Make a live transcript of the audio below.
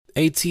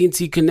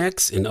AT&T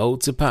connects an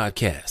ode to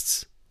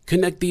podcasts.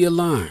 Connect the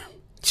alarm.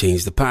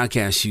 Change the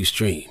podcast you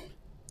stream.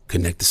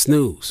 Connect the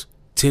snooze.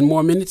 10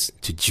 more minutes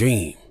to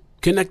dream.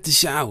 Connect the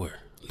shower.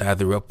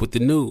 Lather up with the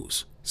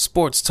news,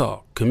 sports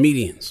talk,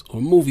 comedians, or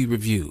movie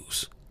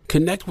reviews.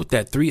 Connect with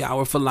that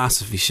 3-hour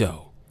philosophy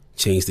show.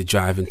 Change the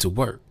drive into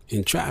work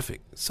in traffic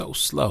so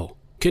slow.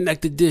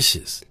 Connect the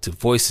dishes to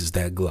voices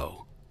that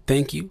glow.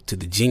 Thank you to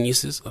the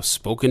geniuses of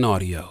spoken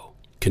audio.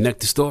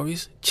 Connect the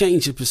stories,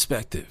 change your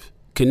perspective.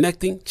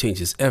 Connecting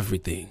changes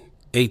everything.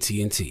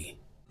 AT&T.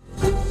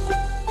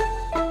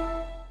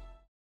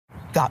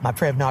 Got my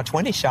Prevnar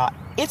 20 shot.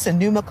 It's a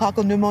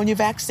pneumococcal pneumonia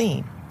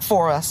vaccine.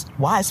 For us,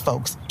 wise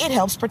folks, it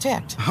helps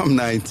protect. I'm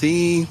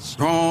 19,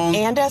 strong.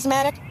 And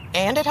asthmatic,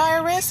 and at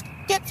higher risk.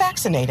 Get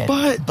vaccinated.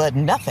 But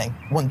nothing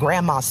when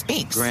grandma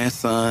speaks.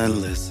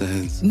 Grandson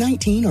listens.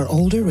 19 or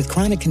older with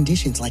chronic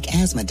conditions like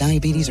asthma,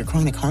 diabetes, or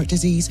chronic heart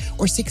disease,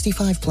 or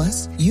 65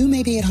 plus, you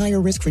may be at higher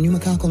risk for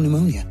pneumococcal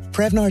pneumonia.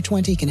 Prevnar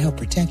 20 can help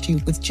protect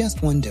you with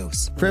just one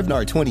dose.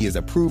 Prevnar 20 is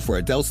approved for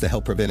adults to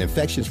help prevent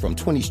infections from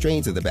 20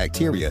 strains of the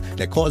bacteria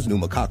that cause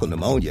pneumococcal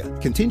pneumonia.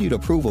 Continued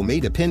approval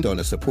may depend on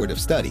a supportive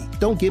study.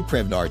 Don't give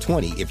Prevnar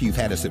 20 if you've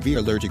had a severe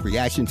allergic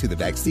reaction to the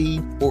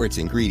vaccine or its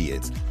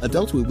ingredients.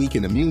 Adults with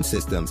weakened immune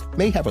systems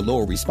may have a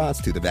lower response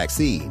to the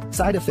vaccine.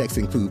 Side effects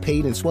include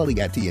pain and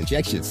swelling at the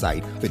injection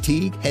site,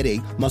 fatigue,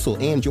 headache, muscle,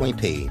 and joint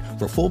pain.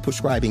 For full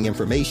prescribing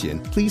information,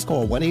 please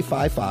call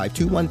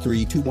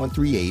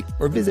 1-855-213-2138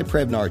 or visit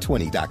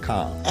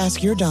Prevnar20.com.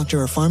 Ask your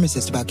doctor or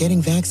pharmacist about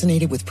getting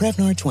vaccinated with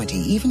Prevnar 20,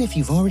 even if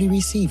you've already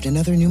received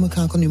another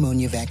pneumococcal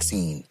pneumonia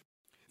vaccine.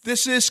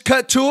 This is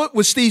Cut to It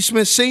with Steve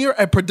Smith Sr.,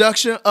 a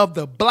production of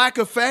The Black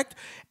Effect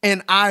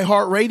and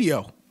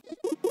iHeartRadio.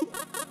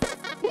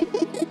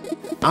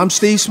 I'm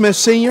Steve Smith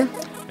Sr.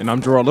 And I'm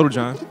Gerard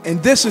Littlejohn.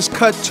 And this is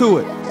Cut to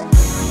It.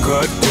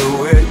 Cut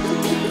to it,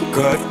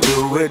 cut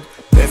to it.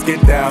 Let's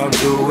get down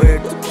to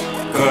it.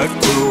 Cut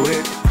to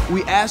it.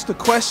 We ask the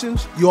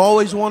questions you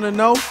always want to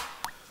know,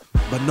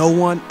 but no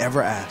one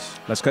ever asks.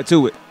 Let's cut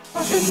to it.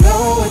 You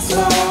know it's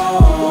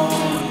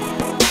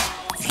on.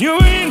 If you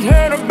ain't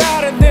heard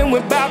about it, then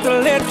we're about to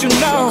let you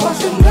know.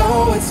 Cause you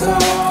know it's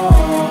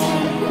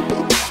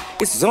on.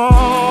 It's on.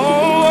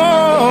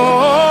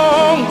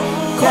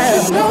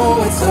 Cause you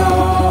know it's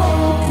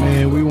on.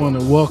 Man, we want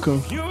to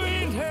welcome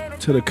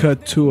to the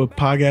Cut to It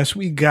podcast.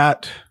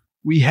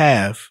 We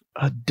have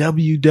a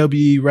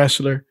WWE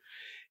wrestler,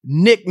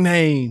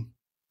 nickname.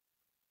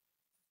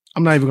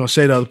 I'm not even going to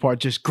say the other part,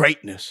 just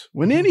greatness.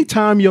 When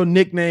anytime your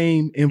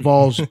nickname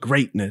involves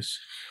greatness,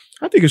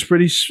 I think it's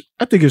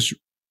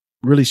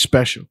really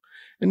special.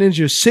 And then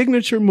your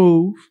signature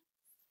move,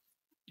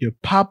 your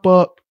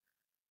pop-up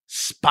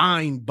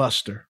spine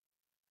buster.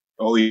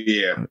 Oh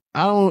yeah.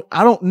 I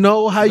don't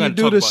know how you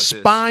do the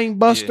spine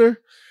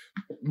buster,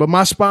 but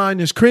my spine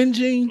is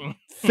cringing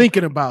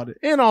thinking about it.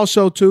 And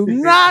also too,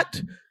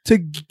 not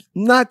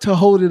to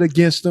hold it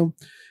against him.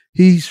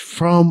 He's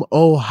from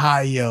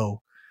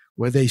Ohio,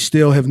 where they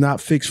still have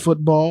not fixed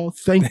football.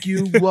 Thank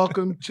you.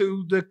 Welcome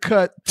to the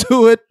Cut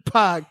to It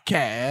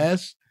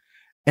podcast,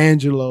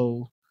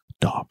 Angelo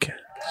Dawkins.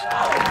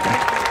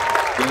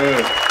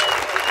 Good.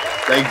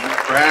 Thank you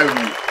for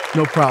having me.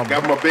 No problem.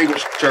 Got my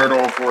Bengals shirt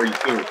on for you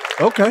too.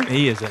 Okay.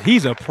 He's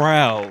a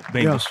proud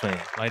Bengals fan.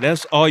 Like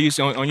that's all you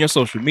see on your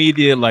social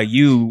media. Like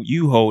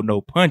you hold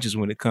no punches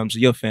when it comes to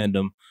your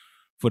fandom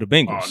for the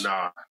Bengals. Oh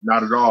nah,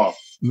 not at all.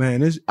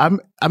 Man,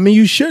 I mean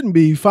you shouldn't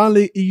be.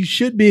 Finally, you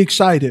should be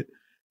excited.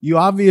 You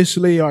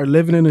obviously are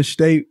living in a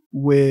state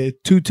with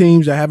two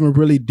teams that haven't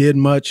really did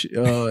much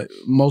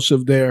most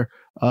of their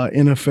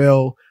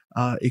NFL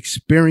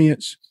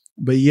experience,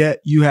 but yet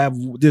you have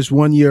this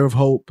 1 year of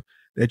hope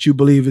that you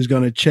believe is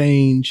going to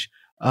change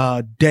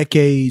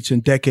decades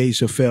and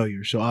decades of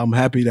failure. So I'm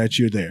happy that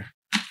you're there.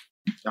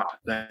 Oh,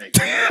 thanks.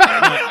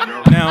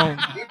 Now,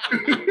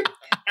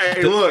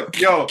 hey, look,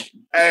 yo,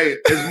 hey,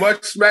 as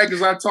much smack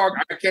as I talk,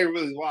 I can't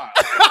really lie.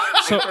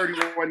 I'm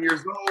 31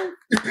 years old.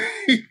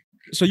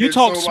 So you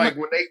talk like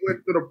when they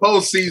went to the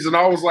postseason,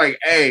 I was like,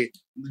 hey,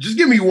 just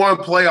give me one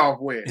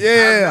playoff win.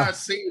 Yeah. I've not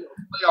seen a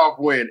playoff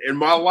win in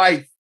my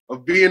life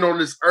of being on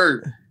this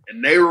earth.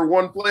 And they were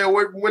one play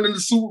away from winning the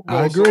Super Bowl.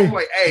 I agree. So I'm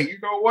like, hey, you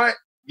know what?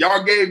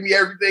 Y'all gave me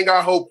everything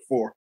I hoped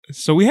for.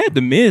 So we had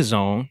The Miz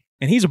on,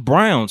 and he's a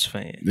Browns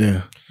fan.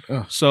 Yeah.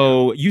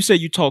 So you say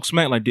you talk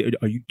smack. Like, do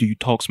you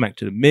talk smack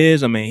to The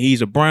Miz? I mean,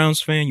 he's a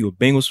Browns fan. You a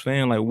Bengals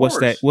fan. Like, what's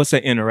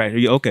that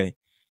interaction? Okay.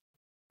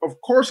 Of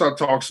course I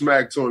talk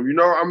smack to him. You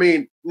know, I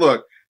mean,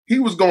 look, he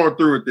was going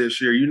through it this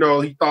year. You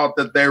know, he thought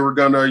that they were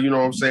going to, you know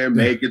what I'm saying,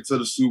 make it to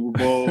the Super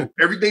Bowl.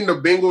 Everything the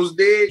Bengals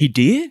did. He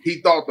did? He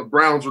thought the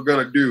Browns were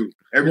going to do.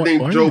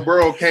 Everything Joe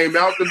Burrow came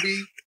out to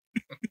be.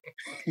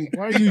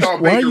 Why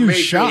are you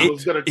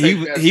shocked?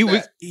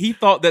 He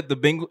thought that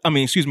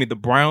the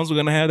Browns were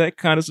going to have that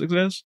kind of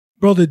success?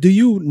 Brother, do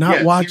you not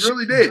Yes, watch? he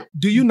really did.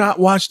 Do you not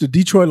watch the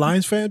Detroit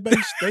Lions fan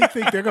base? They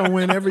think they're gonna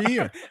win every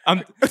year.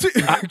 I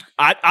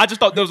just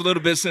thought there was a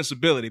little bit of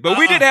sensibility, but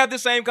we did have the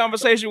same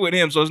conversation with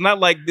him, so it's not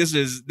like this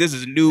is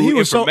new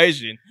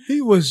information.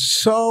 He was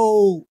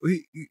so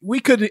we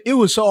couldn't. It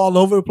was so all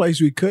over the place.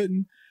 We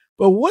couldn't.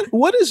 But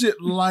what is it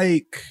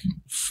like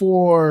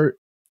for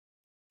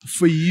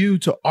you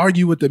to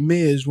argue with the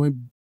Miz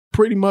when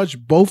pretty much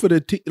both of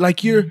the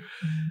like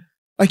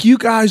you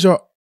guys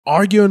are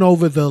arguing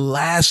over the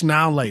last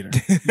now later?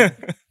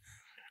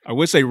 I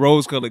would say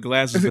rose-colored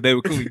glasses, but they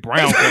were clearly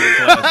brown-colored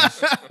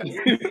glasses.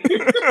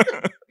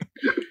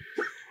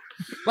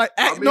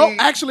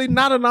 Actually,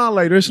 not a now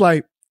later. It's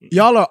like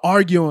y'all are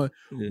arguing.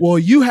 Yeah. Well,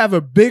 you have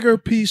a bigger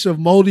piece of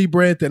moldy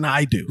bread than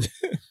I do.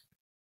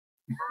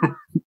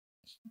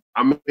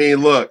 I mean,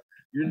 look,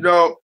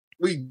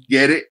 we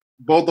get it.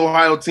 Both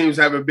Ohio teams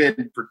haven't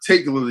been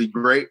particularly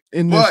great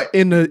in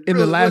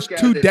the last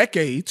 2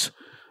 decades.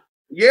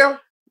 Yeah,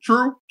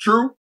 true.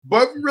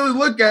 But if you really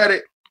look at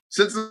it,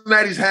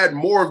 Cincinnati's had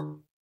more of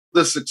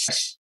the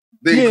success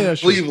than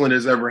Cleveland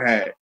has ever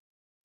had.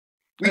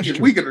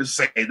 We could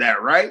say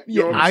that, right?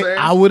 You know what I'm saying?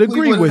 I would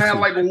agree Cleveland with had you.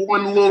 Like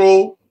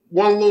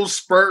one little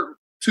spurt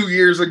 2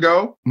 years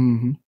ago.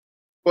 Mm-hmm.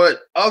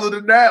 But other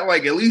than that,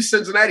 like at least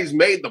Cincinnati's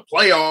made the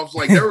playoffs.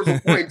 Like there was a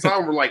point in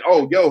time where like,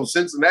 oh,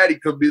 Cincinnati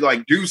could be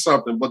like do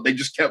something, but they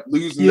just kept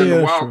losing in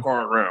the wild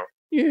card round.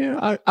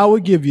 Yeah, I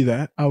would give you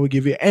that.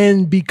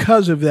 And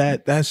because of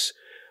that, that's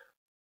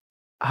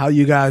how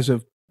you guys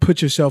have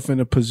put yourself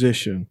in a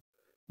position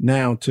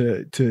now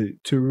to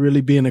really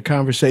be in a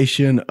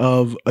conversation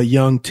of a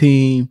young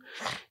team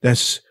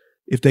that's,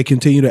 if they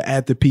continue to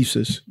add the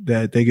pieces,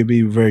 that they could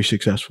be very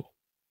successful.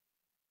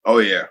 Oh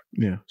yeah.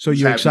 So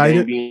you're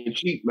excited? Being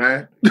cheap,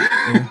 man.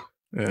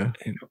 Yeah.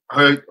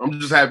 I'm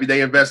just happy they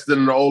invested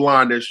in the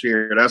O-line this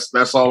year.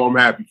 That's all I'm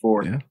happy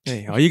for. Yeah.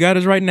 Hey, all you got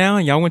is right now,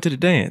 and y'all went to the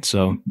dance.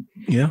 So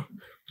yeah.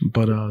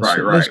 But right.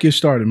 Let's get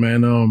started,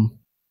 man.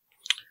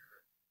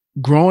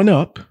 Growing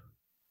up,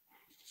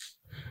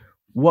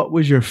 what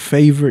was your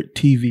favorite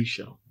TV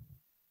show?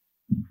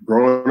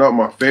 Growing up,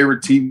 my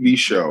favorite TV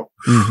show,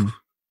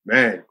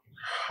 man.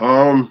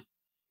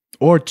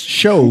 Or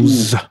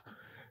shows.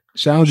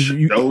 Sounds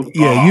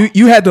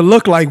you had to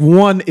look like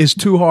one is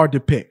too hard to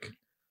pick.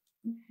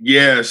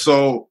 Yeah,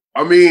 so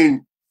I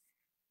mean,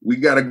 we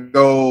gotta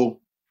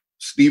go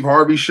Steve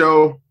Harvey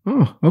show.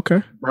 Oh,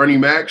 okay. Bernie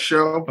Mac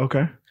show.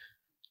 Okay.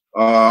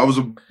 I was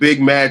a big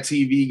Mad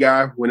TV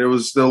guy when it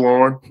was still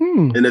on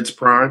in its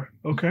prime.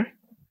 Okay.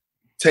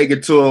 Take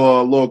it to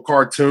little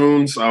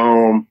cartoons.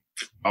 I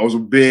was a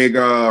big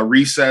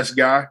Recess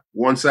guy,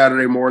 One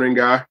Saturday Morning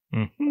guy.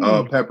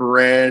 Pepper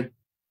Ann,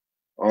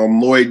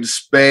 Lloyd in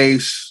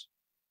Space,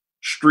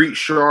 Street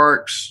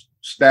Sharks,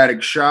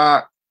 Static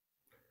Shock.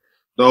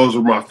 Those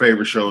were my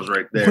favorite shows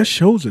right there. What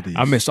shows are these?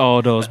 I miss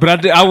all those,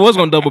 but I was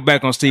going to double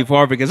back on Steve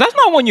Harvey because that's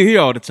not one you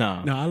hear all the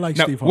time. No, I like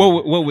Steve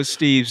Harvey. What was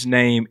Steve's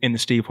name in the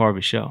Steve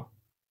Harvey show?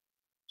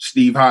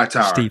 Steve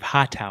Hightower. Steve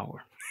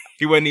Hightower.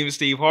 He wasn't even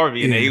Steve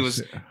Harvey. And he was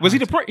he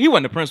he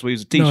wasn't the principal, he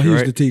was the teacher, No, he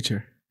was right? the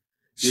teacher.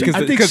 Because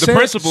the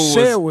principal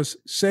was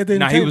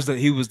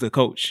he was the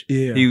coach.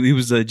 Yeah. He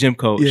was the gym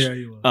coach. Yeah,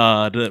 he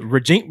was. The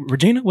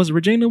Regina was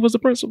the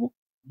principal?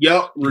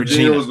 Yep,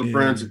 Regina was the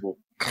principal.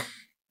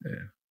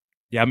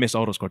 Yeah, I miss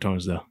all those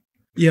cartoons though.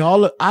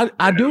 Yeah,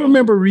 I do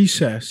remember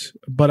Recess,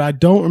 but I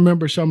don't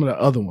remember some of the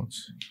other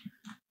ones.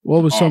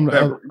 What was some of the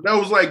other? That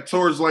was like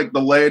towards like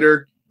the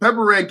later.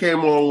 Pepper Ann came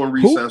on when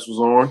Recess was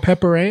on.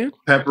 Pepper Ann?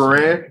 Pepper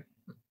Ann.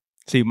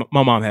 See,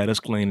 my mom had us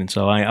cleaning,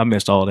 so I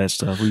missed all that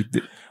stuff.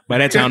 By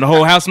that time, the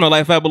whole house smelled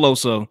like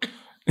Fabuloso.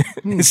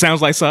 It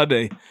sounds like Sade.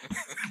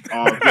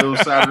 It was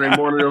Saturday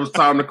morning. It was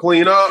time to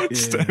clean up.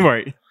 Yeah.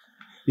 Right.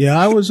 Yeah,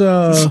 I was,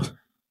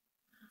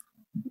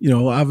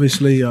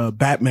 obviously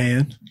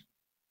Batman.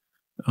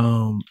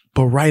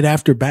 But right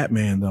after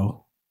Batman,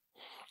 though.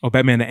 Oh,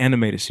 Batman the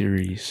animated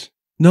series.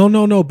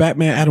 No.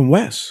 Batman Adam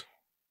West.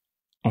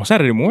 On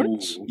Saturday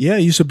mornings? Yeah, it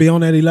used to be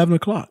on at 11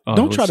 o'clock.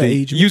 Don't try to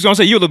age me. You was going to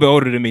say you're a little bit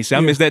older than me, so I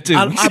missed that too.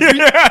 I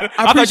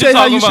appreciate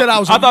how you said I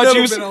was a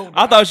little bit older.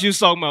 I thought you was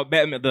talking about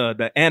Batman,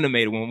 the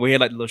animated one, where he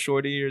had like the little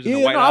short ears and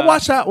the white eyes. I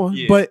watched that one.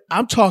 Yeah. But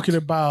I'm talking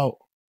about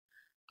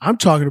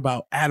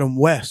Adam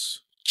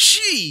West.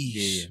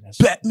 Jeez.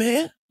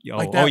 Batman.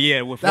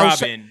 With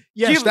Robin.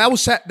 That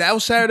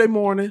was Saturday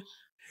morning.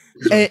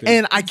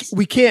 and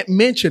we can't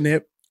mention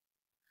it,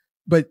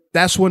 but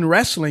that's when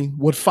wrestling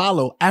would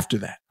follow after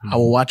that. I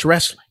will watch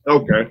wrestling.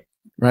 Okay.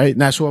 Right?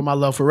 And that's where my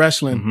love for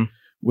wrestling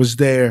was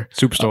there.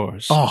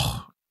 Superstars.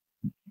 Oh,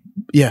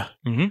 yeah.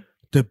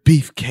 The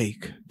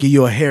beefcake. Give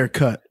you a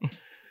haircut.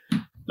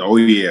 Oh,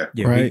 yeah.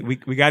 Right? We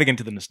got to get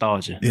into the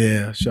nostalgia.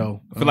 Yeah,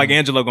 so. I feel like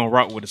Angelo going to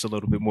rock with us a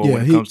little bit more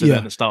when it comes to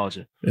that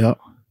nostalgia. Yeah.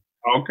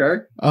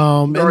 Okay.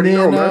 And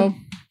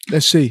then,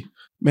 let's see.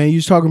 Man, you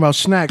was talking about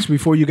snacks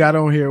before you got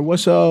on here.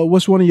 What's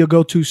one of your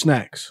go-to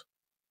snacks?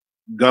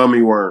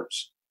 Gummy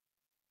worms.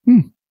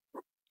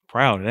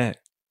 Proud of that.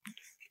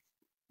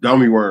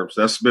 Gummy worms.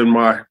 That's been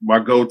my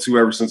go-to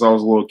ever since I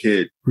was a little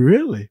kid.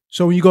 Really?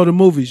 So when you go to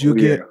movies, you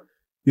get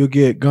You'll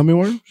get gummy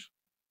worms?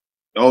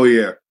 Oh,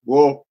 yeah.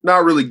 Well,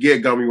 not really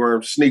get gummy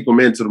worms, sneak them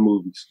into the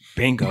movies.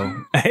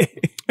 Bingo.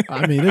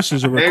 I mean, this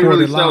is a They recorded ain't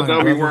really sell line.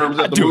 gummy brother. worms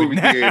at the movie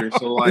theater.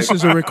 So like, This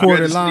is a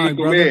recorded line,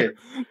 brother.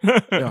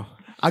 Yeah.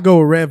 I go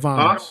with Red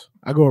Vines. Huh?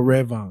 I go with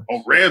Red Vines.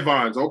 Oh, Red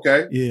Vines.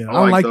 Okay. Yeah,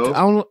 I like those.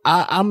 those.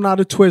 I'm not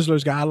a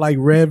Twizzlers guy. I like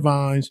Red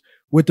Vines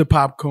with the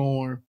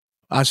popcorn.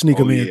 I sneak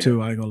them in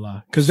too. I ain't gonna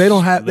lie, because they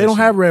don't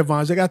have Red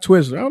Vines. They got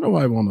Twizzlers. I don't know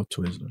why I want no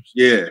Twizzlers.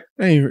 Yeah,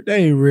 they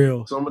ain't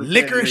real. Some of the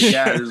licorice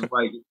candy they got is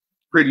like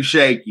pretty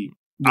shaky.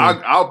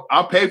 Yeah.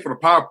 I'll pay for the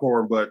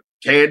popcorn, but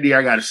candy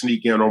I got to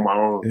sneak in on my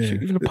own. Yeah.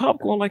 Even the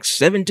popcorn like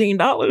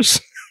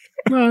 $17.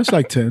 No, it's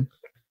like 10.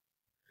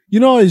 You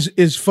know,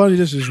 it's funny.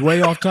 This is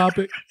way off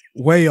topic.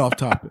 Way off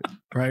topic,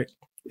 right?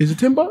 Is it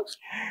 $10? I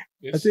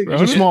think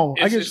it's a small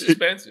one. I guess it's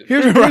expensive.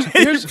 Here's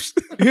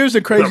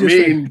the craziest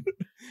thing.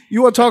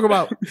 You want to talk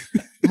about?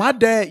 My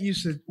dad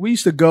we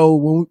used to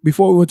go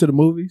before we went to the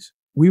movies.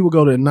 We would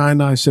go to the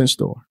 99-cent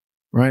store,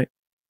 right,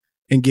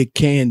 and get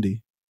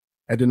candy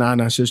at the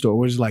 99-cent store,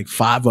 which is like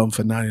 5 of them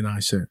for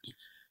 99 cents.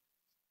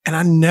 And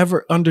I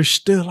never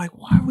understood, like,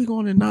 why are we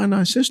going to the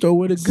 99-cent store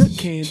where the good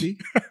candy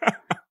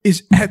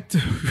is at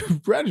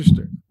the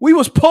register? We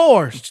was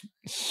poor.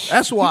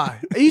 That's why.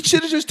 He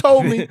should have just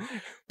told me,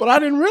 but I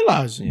didn't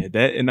realize it. Yeah,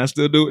 that, and I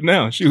still do it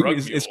now. Shoot,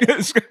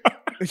 it's good.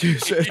 You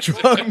said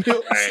drug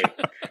mules.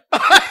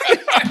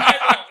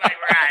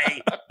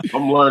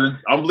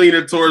 I'm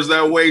leaning towards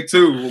that way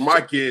too with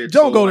my kids.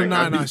 Don't go to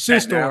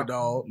 99-cent store,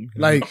 dog.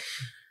 Like,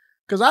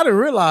 because I didn't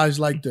realize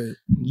like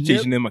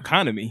teaching them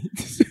economy.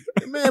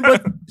 Man,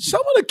 but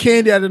some of the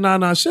candy at the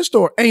 99-cent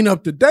store ain't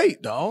up to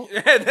date, dog.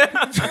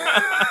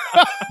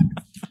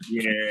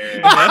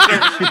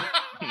 Yeah.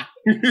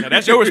 Now,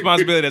 that's your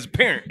responsibility as a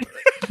parent.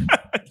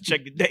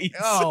 Check the dates.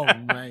 Oh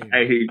man.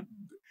 Hey,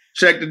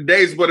 check the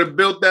dates, but it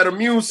built that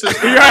immune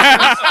system.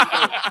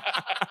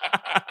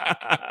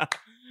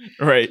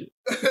 Right.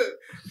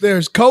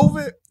 There's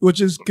COVID,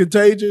 which is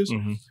contagious,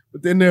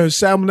 but then there's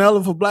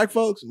salmonella for black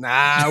folks.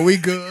 Nah, we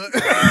good.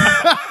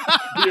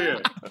 Yeah.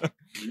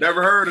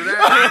 Never heard of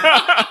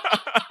that.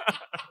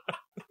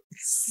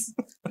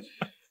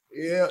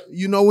 Yeah,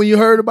 you know when you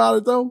heard about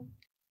it though?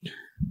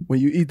 When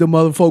you eat the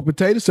motherfucking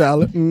potato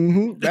salad,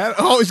 that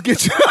always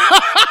gets you.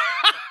 I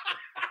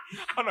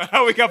don't know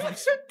how we got from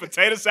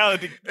potato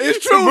salad to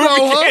it's true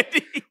though, huh?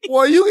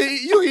 Well, you can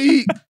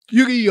eat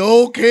your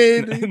old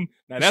candy.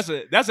 Now that's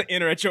an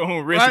enter at your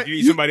own risk Right? if you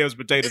eat somebody else's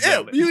potato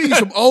salad. You eat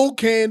some old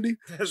candy,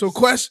 some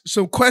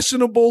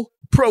questionable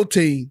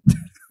protein,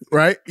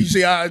 right? You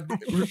see, I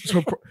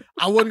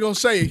wasn't gonna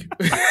say.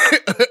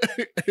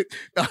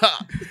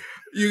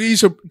 You eat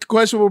some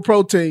questionable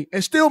protein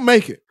and still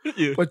make it,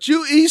 but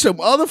you eat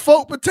some other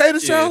folk potato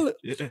salad,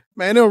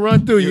 man, it'll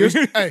run through you.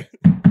 Hey,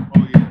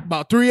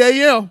 about 3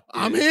 a.m.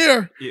 I'm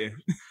here. Yeah,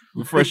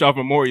 we're fresh off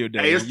Memorial Day.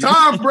 Hey, it's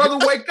time, brother.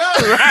 Wake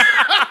up.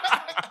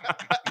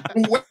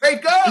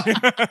 Wake up.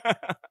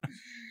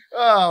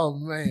 Oh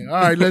man! All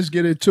right, let's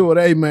get into it.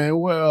 Hey man,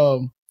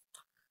 where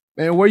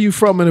you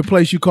from in the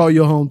place you call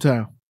your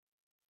hometown?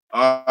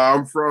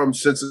 I'm from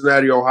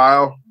Cincinnati,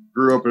 Ohio.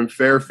 Grew up in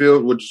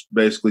Fairfield, which is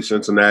basically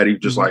Cincinnati,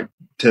 just like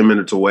 10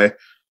 minutes away.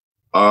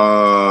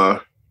 Yeah,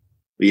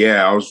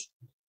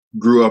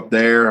 grew up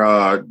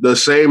there. The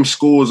same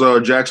school as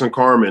Jackson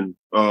Carman,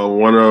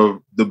 one of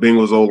the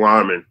Bengals old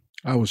linemen.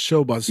 I was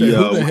sure about to say,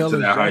 who the hell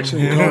is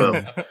Jackson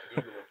Carman?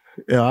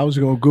 Yeah, I was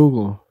going to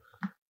Google.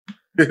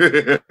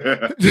 That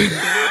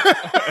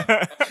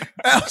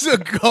was a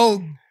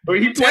gold.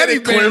 He teddy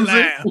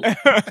Clemson.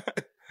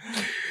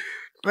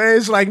 Man,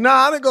 it's like,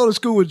 nah, I didn't go to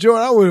school with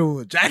Jordan. I went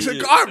with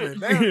Jackson Carman.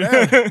 Damn.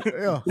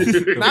 Yeah.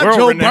 Not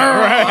Joe Burrow.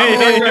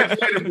 Right.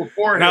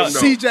 Now,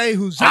 CJ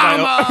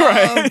Uzomah.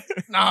 Right.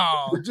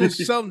 No,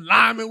 just some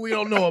lineman we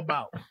don't know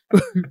about.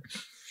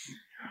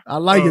 I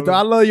like it though.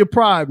 I love your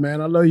pride,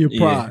 man. I love your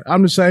pride.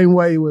 I'm the same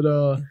way with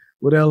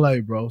LA,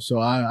 bro. So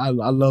I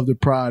love the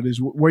pride.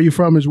 Is where you're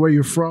from is where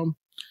you're from.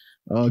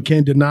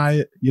 Can't deny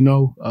it. You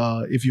know,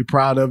 if you're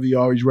proud of it, you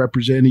always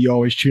represent it. You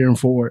always cheering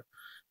for it.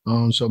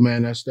 So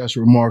man, that's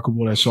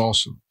remarkable. That's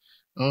awesome.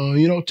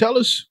 Tell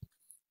us,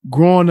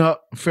 growing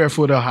up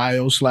Fairfield,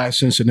 Ohio /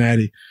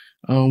 Cincinnati,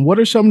 what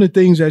are some of the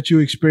things that you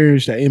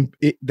experienced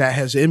that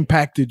has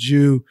impacted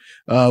you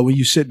when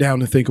you sit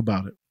down and think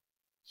about it?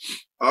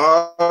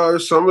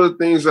 Some of the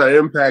things that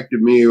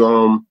impacted me,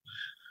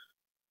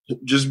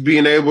 just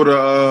being able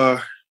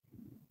to,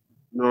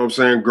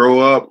 grow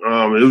up.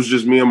 It was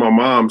just me and my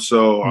mom,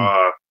 so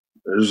I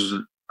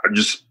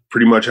just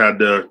pretty much had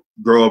to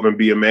grow up and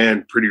be a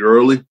man pretty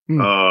early,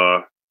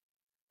 and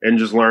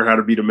just learn how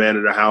to be the man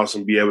of the house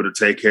and be able to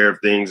take care of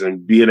things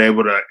and being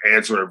able to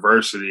answer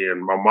adversity.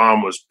 And my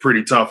mom was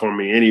pretty tough on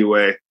me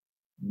anyway.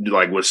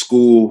 Like with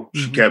school,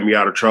 she kept me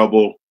out of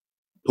trouble,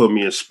 put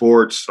me in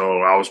sports.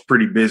 So I was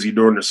pretty busy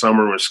during the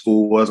summer when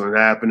school wasn't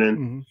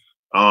happening.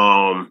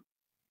 But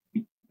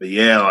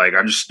yeah, like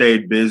I just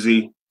stayed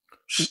busy,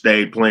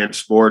 stayed playing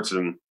sports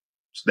and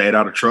stayed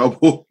out of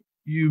trouble.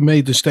 You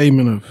made the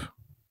statement of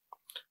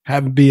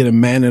having being a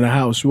man in the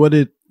house. What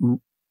did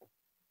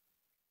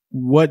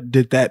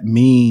that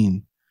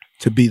mean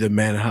to be the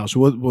man of the house?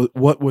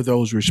 What were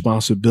those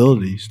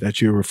responsibilities that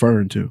you're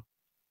referring to?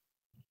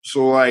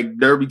 So like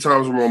there'd be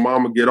times when my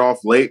mom would get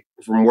off late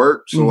from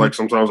work. So like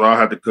sometimes I'll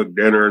have to cook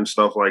dinner and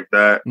stuff like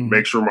that,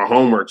 make sure my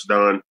homework's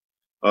done.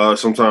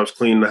 Sometimes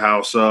clean the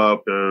house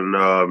up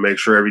and make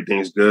sure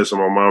everything's good. So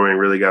my mom ain't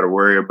really got to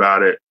worry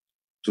about it,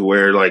 to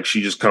where like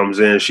she just comes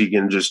in, she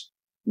can just,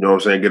 you know what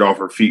I'm saying, get off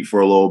her feet for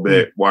a little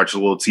bit, watch a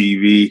little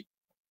TV,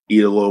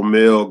 eat a little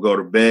meal, go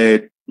to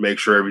bed, make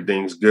sure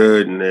everything's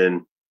good, and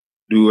then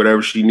do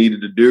whatever she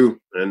needed to do.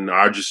 And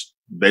I just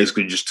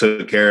basically just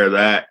took care of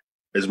that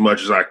as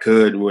much as I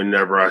could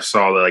whenever I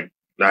saw that like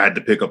I had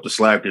to pick up the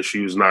slack because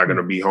she was not going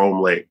to be home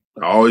late.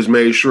 I always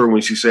made sure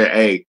when she said,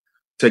 hey,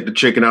 take the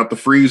chicken out the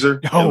freezer,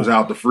 it was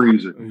out the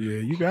freezer. Yeah,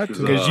 you got to.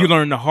 Because you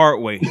learned the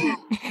hard way.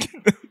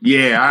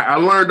 Yeah, I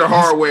learned the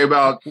hard way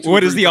about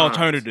what is the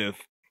alternative?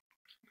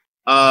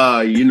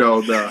 You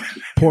know, the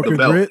pork and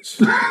belt.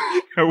 grits.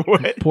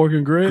 What? Pork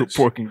and grits.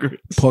 Pork and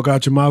grits. Pork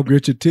out your mouth,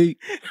 grit your teeth.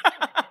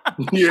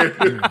 Yeah.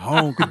 You're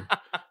hungry.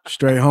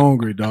 Straight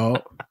hungry,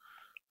 dog.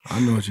 I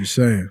know what you're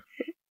saying.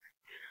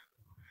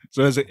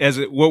 So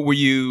what were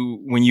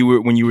you when you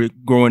were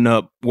growing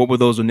up? What were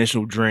those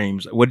initial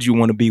dreams? What did you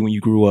want to be when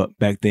you grew up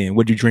back then?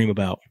 What did you dream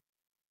about?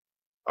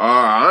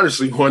 I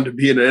honestly wanted to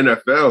be in the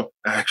NFL.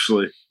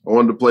 Actually, I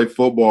wanted to play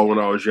football when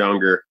I was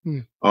younger.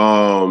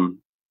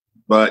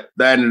 But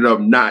that ended up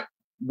not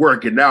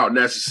working out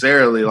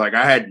necessarily. Like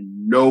I had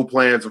no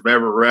plans of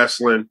ever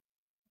wrestling.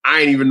 I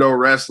didn't even know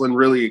wrestling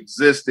really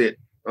existed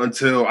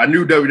until I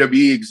knew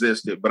WWE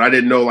existed, but I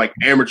didn't know like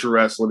amateur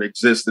wrestling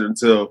existed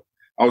until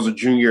I was a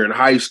junior in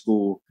high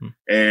school.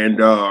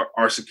 And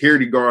our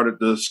security guard at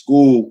the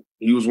school,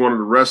 he was one of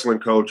the wrestling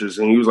coaches,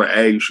 and he was like,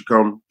 hey, you should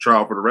come try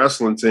out for the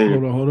wrestling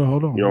team. Hold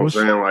on. You know what I'm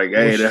saying? Like,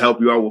 hey, to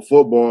help you out with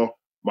football.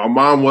 My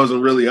mom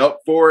wasn't really up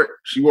for it.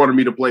 She wanted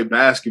me to play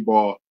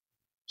basketball.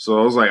 So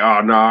I was like,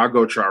 oh, no, I'll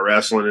go try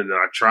wrestling. And then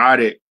I tried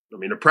it. I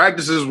mean, the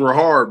practices were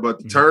hard, but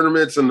the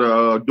tournaments and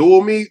the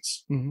dual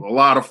meets, a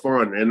lot of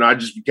fun. And I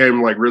just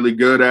became like really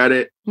good at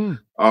it.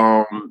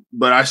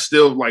 But I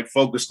still like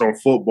focused on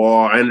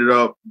football. I ended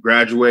up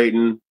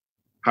graduating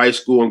high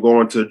school and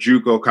going to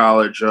JUCO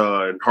college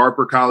in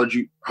Harper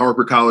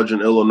College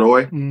in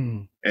Illinois.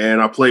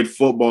 And I played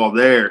football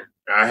there.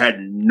 I had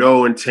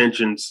no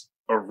intentions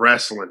of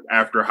wrestling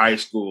after high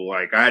school.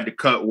 Like I had to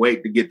cut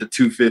weight to get to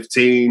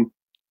 215.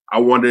 I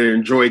wanted to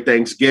enjoy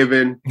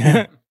Thanksgiving,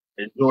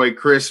 enjoy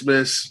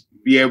Christmas,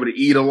 be able to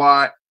eat a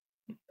lot,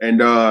 and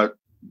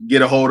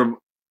get a hold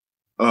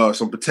of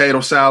some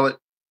potato salad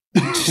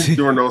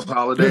during those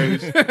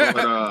holidays.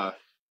 But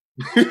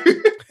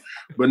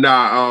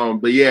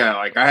yeah,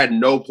 like I had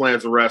no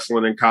plans of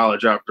wrestling in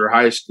college after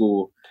high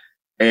school.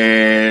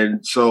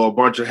 And so a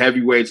bunch of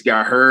heavyweights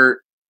got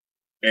hurt,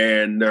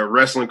 and the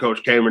wrestling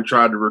coach came and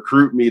tried to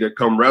recruit me to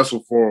come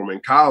wrestle for him in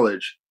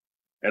college.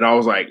 And I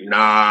was like,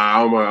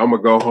 nah, I'm gonna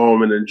go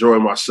home and enjoy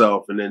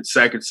myself. And then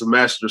second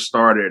semester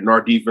started, and our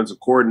defensive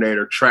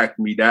coordinator tracked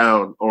me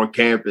down on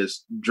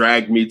campus,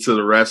 dragged me to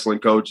the wrestling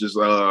coach's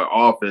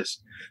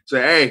office,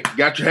 said, hey,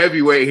 got your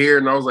heavyweight here.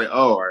 And I was like,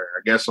 oh,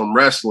 I guess I'm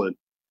wrestling.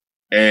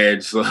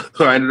 And so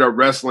I ended up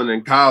wrestling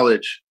in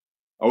college.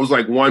 I was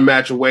like one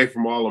match away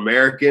from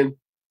All-American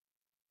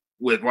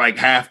with like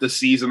half the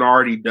season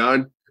already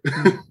done.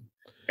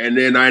 And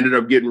then I ended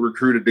up getting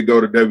recruited to go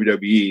to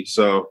WWE.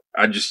 So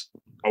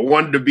I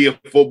wanted to be a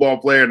football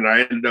player, and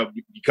I ended up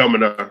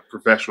becoming a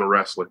professional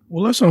wrestler.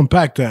 Well, let's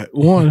unpack that.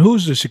 One,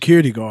 who's the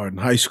security guard in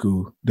high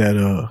school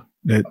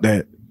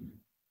that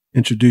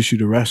introduced you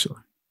to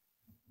wrestling?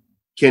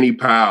 Kenny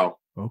Powell.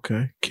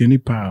 Okay, Kenny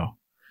Powell.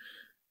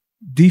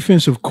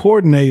 Defensive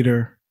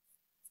coordinator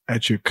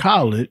at your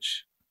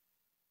college,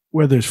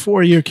 whether it's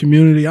 4-year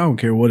community, I don't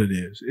care what it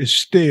is, it's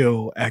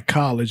still at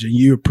college, and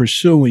you're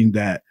pursuing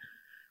that.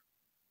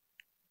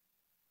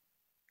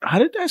 How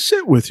did that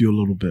sit with you a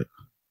little bit?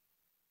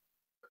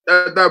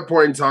 At that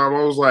point in time,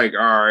 I was like, all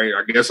right,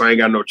 I guess I ain't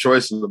got no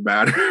choice in the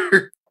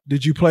matter.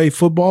 Did you play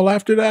football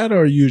after that,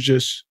 or you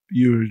just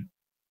were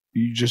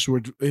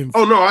in?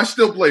 Oh, no, I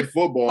still played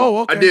football. Oh,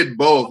 okay. I did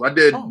both. I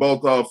did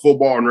both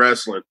football and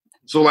wrestling.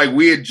 So, like,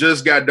 we had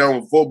just got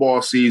done with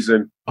football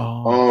season.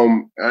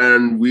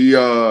 And we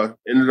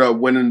ended up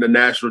winning the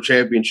national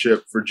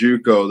championship for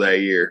JUCO that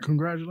year.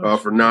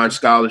 Congratulations. For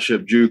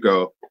non-scholarship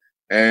JUCO.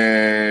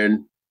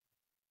 And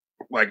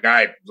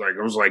I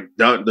was like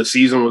done. The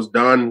season was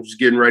done. Just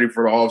getting ready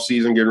for the off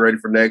season, getting ready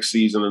for next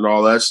season, and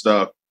all that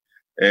stuff.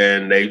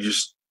 And they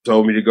just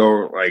told me to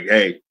go. Like,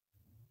 hey,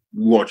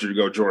 we want you to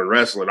go join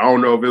wrestling. I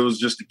don't know if it was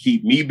just to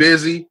keep me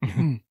busy,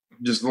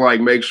 just to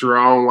like make sure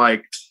I don't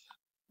like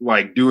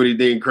do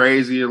anything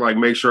crazy, and like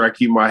make sure I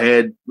keep my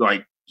head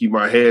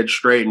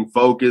straight and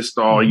focused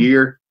all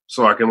year,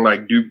 so I can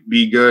like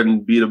be good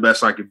and be the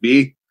best I could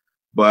be.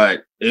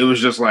 But it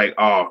was just like,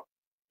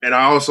 and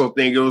I also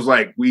think it was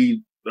like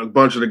a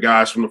bunch of the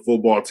guys from the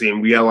football team,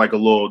 we had like a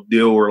little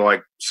deal where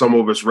like some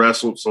of us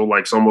wrestled. So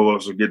like some of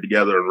us would get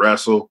together and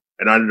wrestle.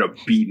 and I ended up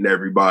beating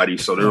everybody.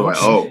 So they were like,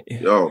 "Oh,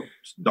 yo,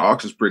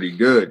 Docs is pretty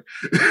good."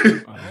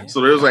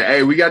 So they was like,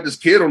 "Hey, we got this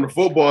kid on the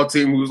football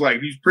team who's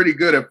like, he's pretty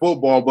good at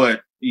football,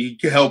 but he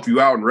can help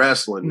you out in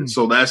wrestling." And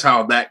so that's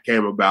how that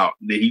came about.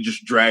 He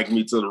just dragged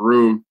me to the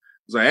room.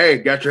 He was like, "Hey,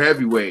 got your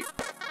heavyweight."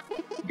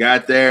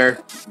 Got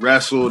there,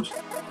 wrestled,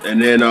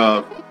 and then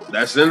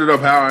that's ended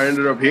up how I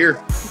ended up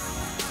here.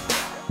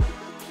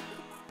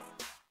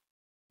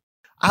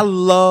 I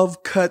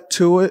love Cut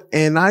to It,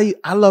 and I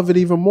love it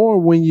even more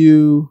when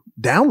you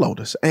download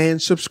us and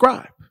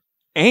subscribe.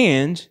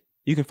 And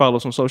you can follow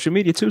us on social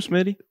media too,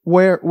 Smitty.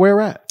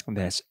 Where at?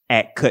 That's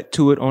at Cut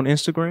to It on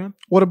Instagram.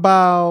 What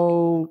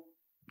about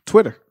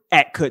Twitter?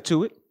 At Cut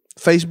to It.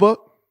 Facebook?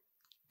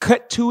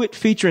 Cut to It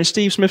featuring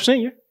Steve Smith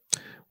Sr.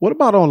 What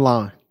about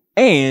online?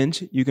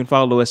 And you can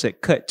follow us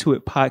at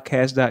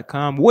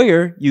cuttoitpodcast.com,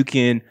 where you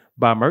can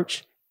buy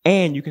merch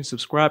and you can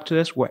subscribe to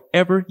us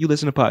wherever you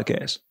listen to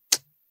podcasts.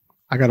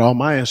 I got all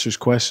my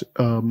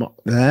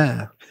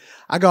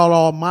I got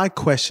all my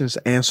questions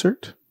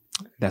answered.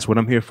 That's what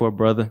I'm here for,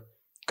 brother.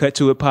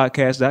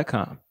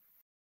 Cuttoitpodcast.com.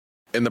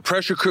 In the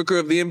pressure cooker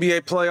of the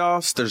NBA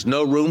playoffs, there's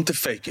no room to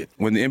fake it.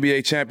 When the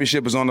NBA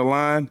championship is on the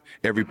line,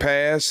 every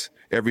pass,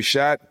 every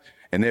shot,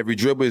 and every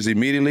dribble is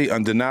immediately,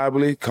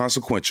 undeniably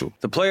consequential.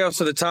 The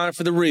playoffs are the time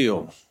for the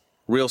real.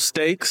 Real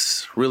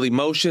stakes, real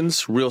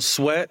emotions, real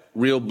sweat,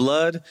 real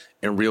blood,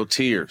 and real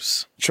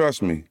tears.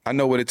 Trust me, I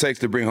know what it takes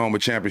to bring home a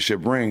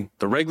championship ring.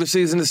 The regular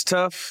season is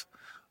tough,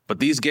 but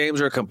these games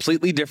are a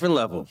completely different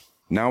level.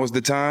 Now is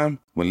the time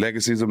when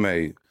legacies are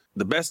made.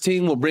 The best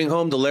team will bring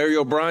home the Larry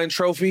O'Brien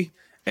Trophy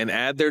and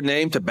add their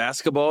name to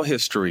basketball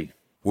history.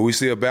 Will we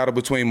see a battle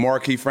between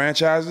marquee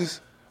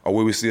franchises, or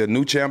will we see a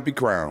new champ be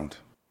crowned?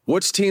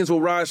 Which teams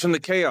will rise from the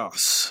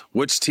chaos?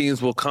 Which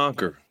teams will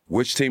conquer?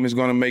 Which team is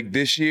going to make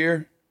this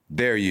year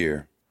their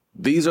year?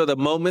 These are the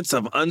moments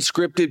of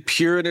unscripted,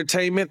 pure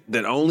entertainment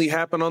that only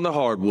happen on the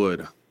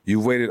hardwood.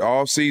 You've waited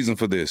all season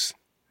for this.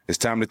 It's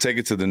time to take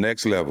it to the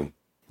next level.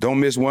 Don't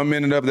miss 1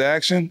 minute of the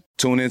action.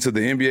 Tune into the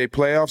NBA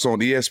playoffs on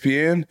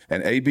ESPN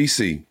and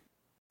ABC.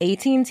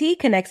 AT&T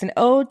connects an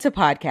ode to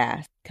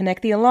podcast.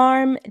 Connect the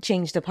alarm,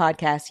 change the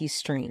podcast you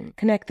stream.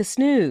 Connect the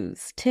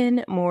snooze,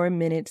 10 more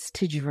minutes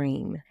to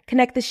dream.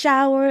 Connect the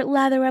shower,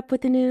 lather up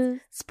with the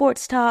news,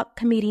 sports talk,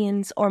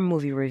 comedians, or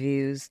movie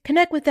reviews.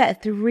 Connect with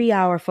that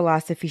 3-hour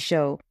philosophy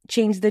show.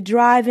 Change the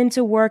drive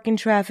into work and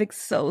traffic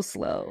so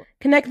slow.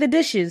 Connect the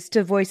dishes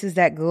to voices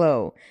that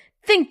glow.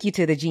 Thank you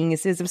to the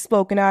geniuses of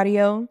spoken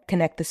audio.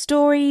 Connect the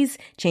stories,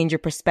 change your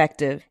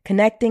perspective.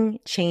 Connecting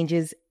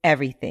changes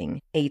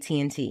everything.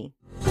 AT&T.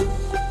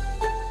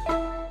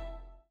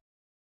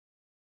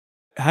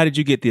 How did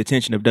you get the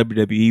attention of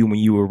WWE when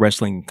you were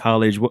wrestling in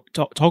college?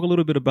 Talk a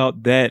little bit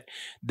about that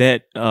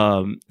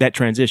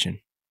transition.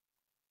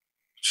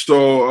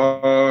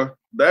 So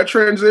that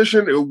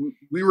transition,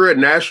 we were at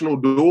National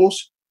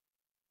Duels.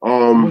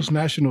 What's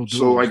National Duels?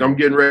 So like I'm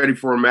getting ready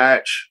for a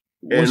match,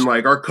 and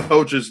like our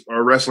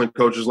wrestling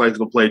coaches like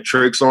to play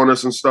tricks on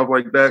us and stuff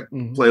like that,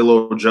 play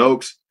little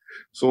jokes.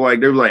 So like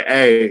they were like,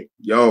 "Hey,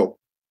 yo,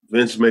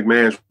 Vince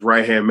McMahon's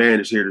right-hand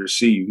man is here to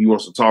see you. He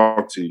wants to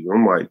talk to you."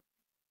 I'm like,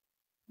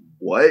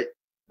 "What?"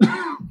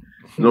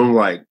 And I'm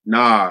like,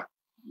 "Nah,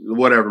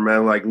 whatever,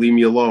 man. Like, leave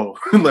me alone.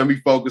 Let me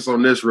focus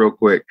on this real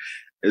quick."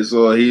 And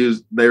so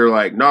they were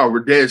like, "No,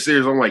 we're dead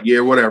serious." I'm like,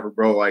 "Yeah, whatever,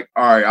 bro. Like,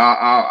 all right,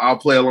 I'll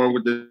play along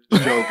with this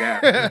joke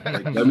after.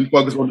 Like, let me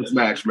focus on this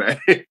match, man."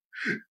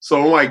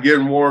 So I'm like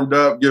getting warmed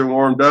up,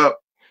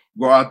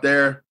 go out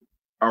there,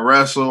 I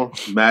wrestle,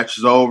 match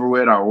is over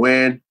with, I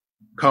win,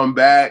 come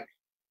back,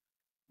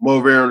 I'm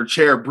over here on the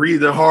chair,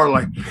 breathing hard,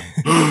 like,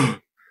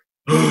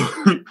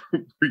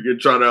 you're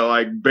trying to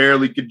like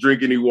barely could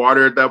drink any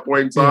water at that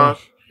point in time.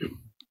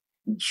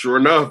 Sure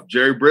enough,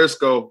 Jerry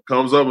Briscoe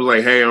comes up and was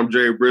like, "Hey, I'm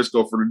Jerry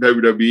Briscoe for the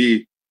WWE.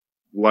 I'd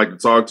like to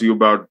talk to you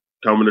about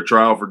coming to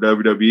trial for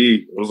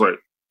WWE." I was like,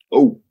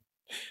 "Oh."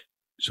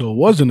 So it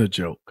wasn't a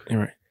joke. All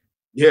right.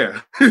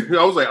 Yeah.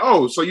 I was like,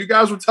 "Oh, so you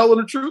guys were telling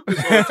the truth this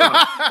whole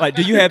time." Like,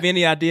 do you have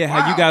any idea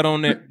how you got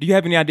on there? Do you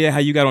have any idea how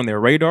you got on their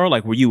radar?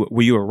 Like, were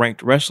you a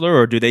ranked wrestler,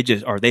 or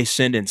are they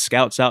sending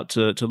scouts out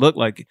to look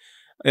like?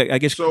 I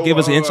guess give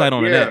us an insight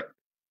on that.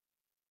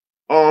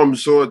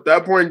 So at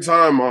that point in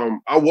time,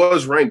 I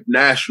was ranked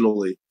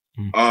nationally.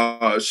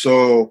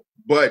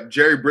 But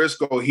Jerry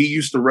Briscoe, he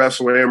used to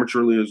wrestle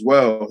amateurly as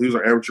well. He was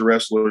an amateur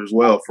wrestler as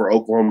well for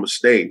Oklahoma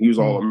State. He was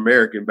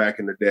All-American back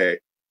in the day.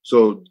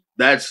 So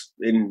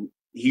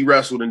he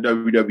wrestled in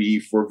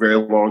WWE for a very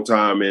long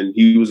time, and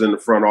he was in the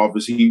front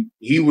office.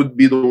 He would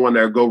be the one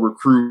that would go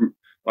recruit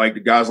like the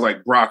guys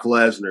like Brock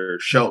Lesnar,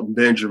 Shelton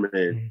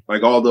Benjamin,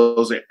 like all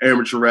those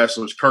amateur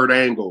wrestlers, Kurt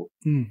Angle.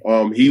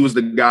 He was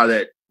the guy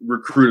that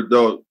recruited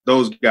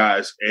those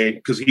guys, and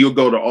because he would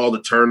go to all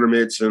the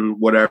tournaments and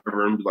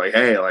whatever and be like,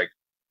 "Hey, like,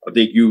 I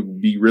think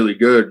you'd be really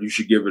good. You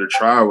should give it a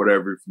try or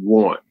whatever if you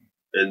want."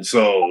 And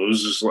so it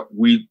was just like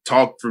we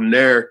talked from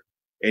there,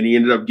 and he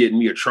ended up getting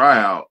me a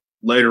tryout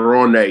later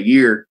on that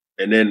year,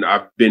 and then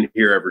I've been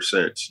here ever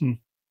since.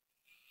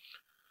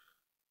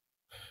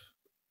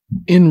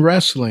 In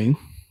wrestling,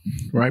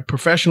 right?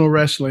 Professional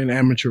wrestling,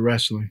 amateur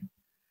wrestling.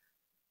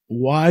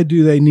 Why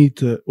do they need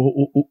to,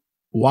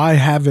 why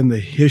having the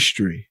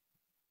history?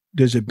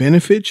 Does it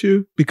benefit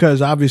you?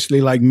 Because obviously,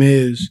 like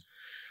Miz,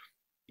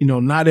 you know,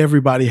 not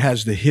everybody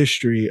has the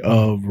history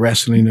of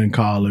wrestling in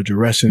college or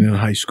wrestling in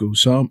high school.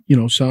 Some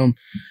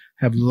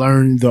have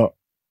learned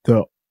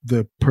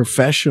the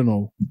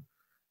professional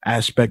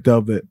aspect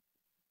of it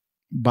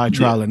by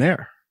trial and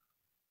error.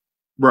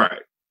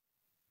 Right.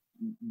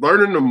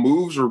 Learning the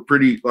moves were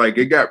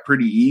it got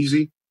pretty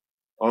easy.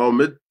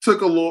 It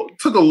took a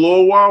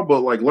little while,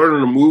 but like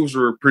learning the moves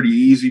were pretty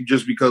easy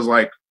just because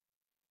like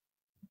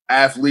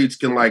athletes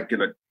can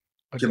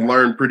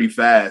learn pretty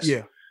fast.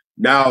 Yeah.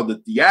 Now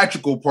the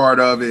theatrical part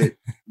of it,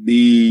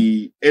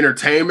 the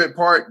entertainment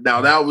part,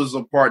 now that was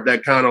a part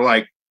that kind of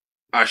like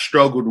I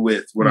struggled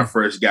with when I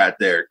first got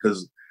there,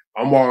 because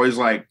I'm always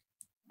like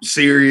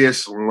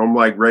serious and I'm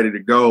like ready to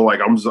go. Like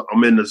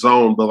I'm in the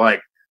zone, but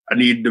like I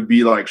need to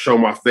be like show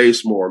my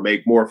face more,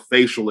 make more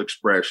facial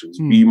expressions,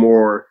 be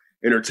more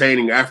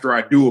entertaining after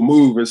I do a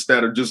move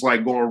instead of just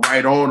like going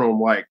right on them.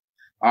 Like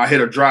I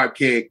hit a drop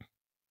kick,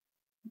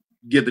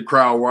 get the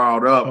crowd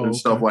riled up and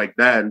stuff like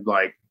that. And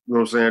like, you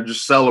know what I'm saying?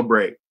 Just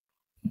celebrate.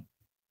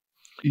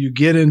 You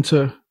get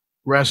into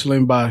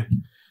wrestling by,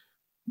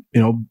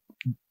 you know,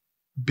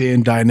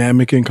 being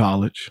dynamic in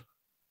college.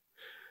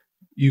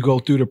 You go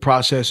through the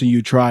process and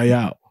you try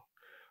out.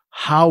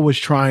 How was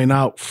trying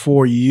out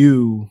for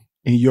you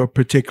in your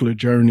particular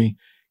journey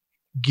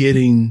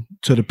getting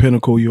to the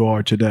pinnacle you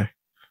are today?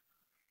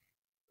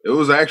 It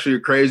was actually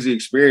a crazy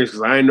experience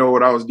because I didn't know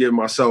what I was getting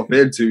myself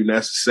into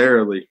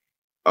necessarily.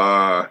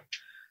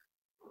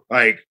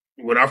 Like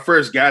when I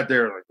first got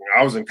there, like when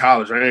I was in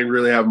college, I didn't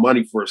really have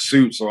money for a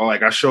suit. So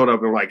like I showed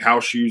up in like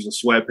house shoes and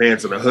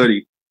sweatpants and a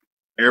hoodie.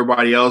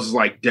 Everybody else is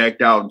like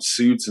decked out in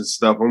suits and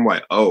stuff. I'm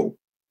like, oh,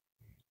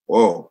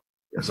 whoa,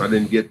 guess I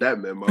didn't get that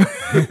memo.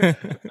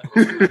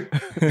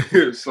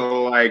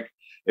 So like,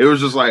 it was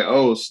just like,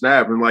 oh,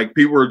 snap. And like,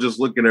 people were just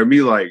looking at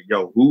me like,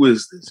 yo, who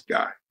is this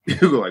guy?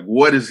 Like,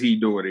 what is he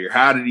doing here?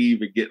 How did he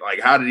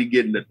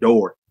get in the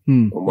door?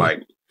 I'm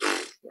like,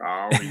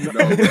 I don't even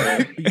know,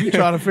 man. You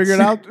trying to figure it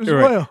out as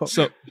well.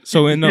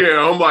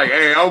 Yeah, I'm like,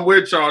 hey, I'm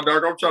with y'all,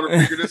 dog. I'm trying to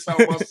figure this out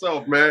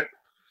myself, man.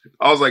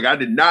 I was like, I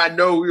did not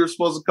know we were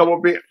supposed to come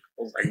up here.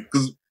 I was like,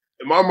 because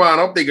in my mind,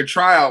 I'm thinking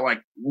tryout,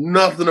 like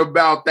nothing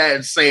about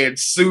that saying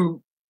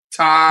suit,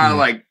 tie,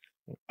 like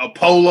a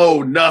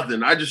polo,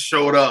 nothing. I just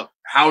showed up,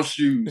 house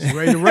shoes.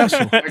 Ready to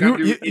wrestle.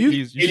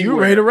 You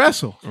ready to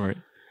wrestle. Right.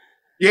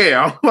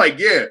 Yeah, I'm like,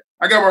 yeah.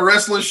 I got my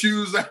wrestling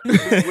shoes, got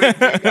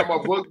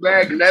my book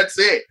bag, and that's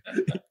it.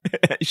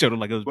 You showed him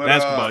like it was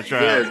basketball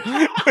trial.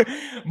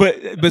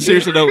 Yeah. But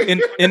seriously though,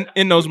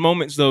 in those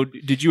moments though,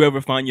 did you ever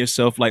find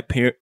yourself like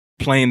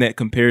playing that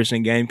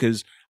comparison game?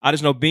 Because I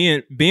just know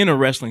being a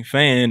wrestling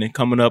fan and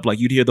coming up, like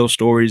you'd hear those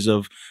stories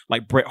of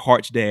like Bret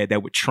Hart's dad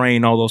that would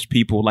train all those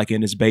people like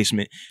in his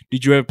basement.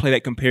 Did you ever play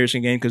that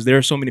comparison game? Because there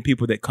are so many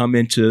people that come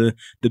into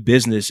the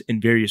business in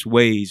various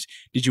ways.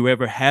 Did you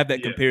ever have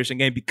that comparison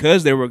game?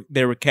 Because there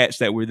were cats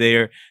that were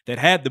there that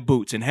had the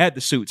boots and had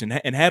the suits and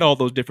had all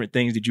those different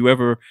things. Did you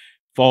ever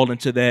fall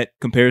into that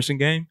comparison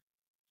game?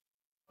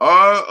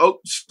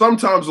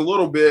 Sometimes a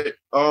little bit.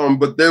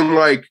 But then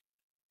like,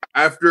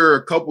 after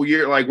a couple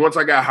years, like once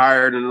I got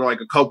hired and like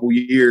a couple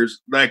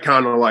years, that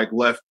kind of like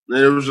left.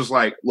 And it was just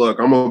like, look,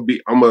 I'm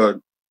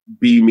gonna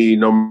be me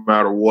no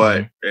matter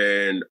what.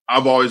 And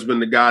I've always been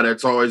the guy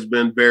that's always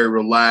been very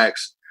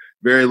relaxed,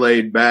 very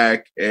laid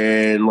back,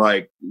 and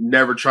like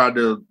never tried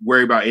to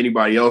worry about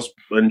anybody else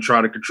and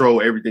try to control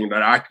everything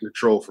that I can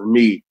control for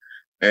me.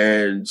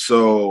 And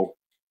so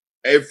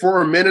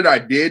for a minute, I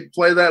did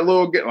play that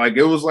little game. Like,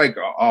 it was like,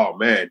 oh,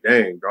 man,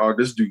 dang, dog,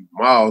 this dude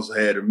miles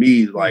ahead of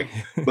me. Like,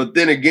 but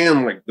then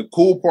again, like, the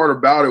cool part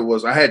about it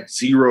was I had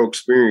zero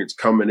experience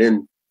coming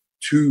in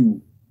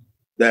to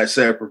that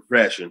said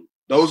profession.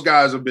 Those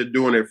guys have been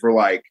doing it for,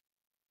 like,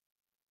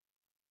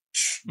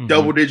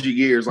 double-digit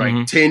years,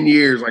 like 10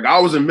 years. Like, I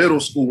was in middle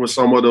school when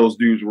some of those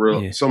dudes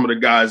were, some of the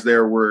guys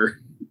there were,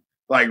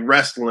 like,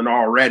 wrestling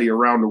already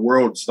around the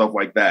world and stuff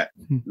like that.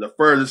 The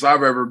furthest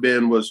I've ever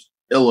been was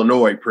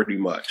Illinois, pretty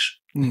much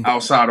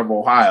outside of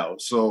Ohio.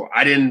 So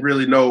I didn't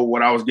really know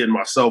what I was getting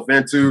myself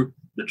into.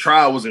 The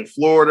trial was in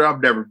Florida. I've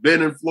never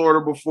been in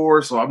Florida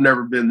before, so I've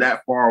never been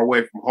that far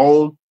away from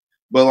home.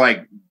 But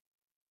like,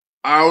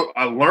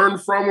 I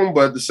learned from them,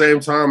 but at the same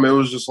time, it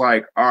was just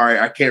like, all right,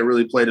 I can't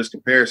really play this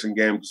comparison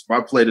game, because if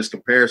I play this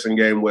comparison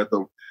game with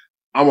them,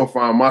 I'm gonna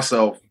find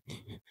myself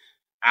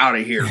out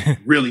of here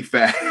really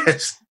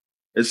fast.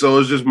 And so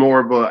it's just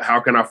more of a, how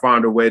can I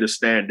find a way to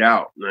stand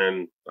out?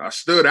 And I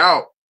stood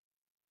out.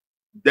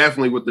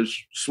 Definitely with the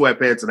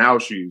sweatpants and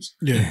house shoes.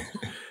 Yeah.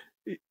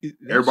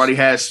 Everybody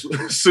has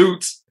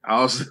suits.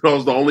 I was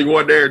the only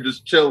one there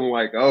just chilling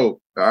like,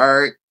 oh, all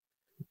right.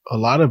 A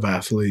lot of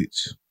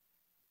athletes,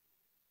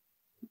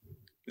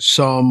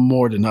 some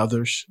more than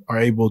others, are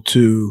able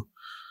to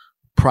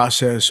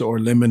process or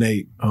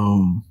eliminate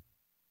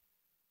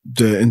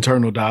the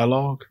internal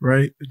dialogue,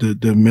 right?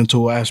 The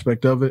mental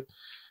aspect of it.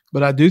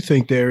 But I do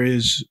think there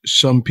is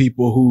some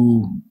people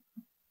who,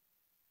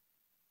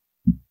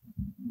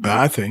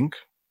 I think,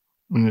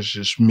 and it's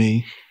just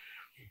me,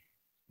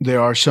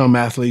 there are some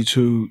athletes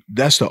who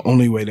that's the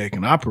only way they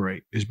can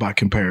operate is by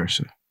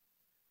comparison,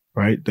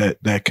 right?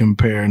 That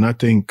compare. And I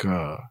think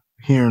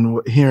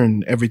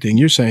hearing everything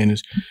you're saying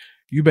is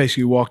you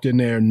basically walked in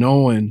there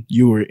knowing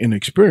you were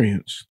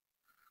inexperienced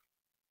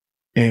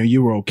and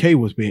you were okay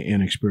with being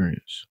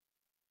inexperienced,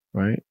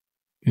 right?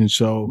 And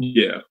so,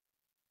 yeah,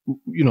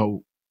 you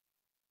know,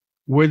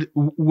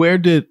 where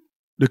did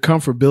the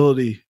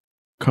comfortability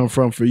come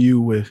from for you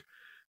with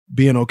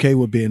being okay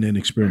with being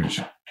inexperienced?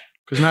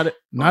 Because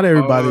not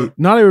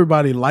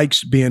everybody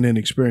likes being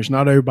inexperienced.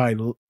 Not everybody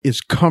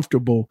is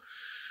comfortable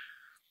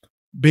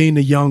being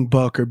the young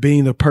buck or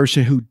being the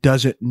person who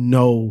doesn't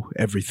know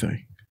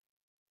everything.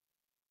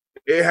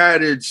 It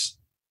had its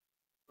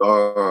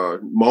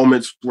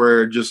moments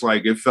where just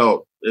like it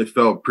felt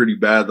pretty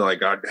bad.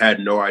 Like I had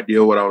no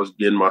idea what I was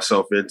getting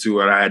myself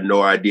into, and I had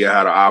no idea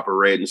how to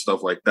operate and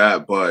stuff like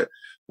that. But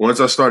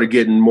once I started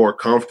getting more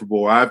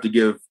comfortable, I have to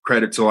give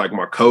credit to like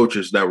my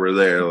coaches that were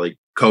there, like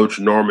Coach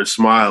Norman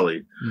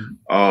Smiley.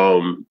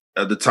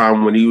 At the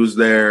time when he was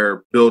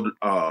there,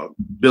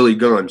 Billy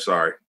Gunn,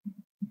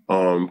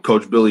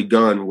 Coach Billy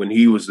Gunn, when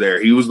he was there,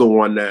 he was the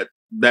one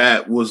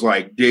that was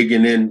like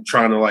digging in,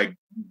 trying to like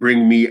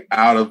bring me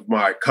out of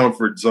my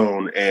comfort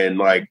zone and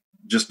like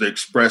just to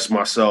express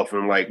myself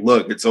and like,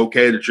 look, it's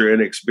okay that you're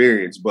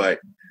inexperienced, but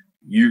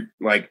you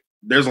like,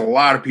 there's a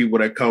lot of people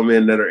that come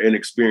in that are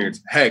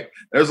inexperienced. Heck,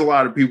 there's a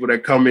lot of people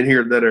that come in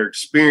here that are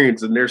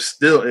experienced and they're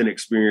still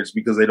inexperienced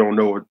because they don't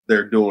know what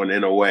they're doing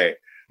in a way.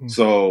 Mm-hmm.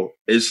 So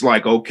it's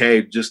like,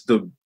 okay, just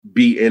to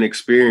be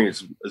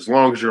inexperienced, as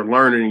long as you're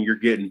learning and you're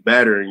getting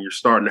better and you're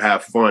starting to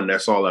have fun,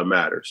 that's all that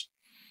matters.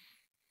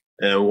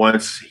 And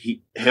once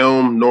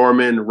him,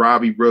 Norman,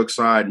 Robbie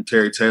Brookside, and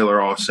Terry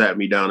Taylor all sat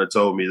me down and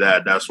told me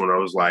that, that's when I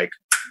was like,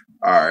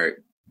 all right.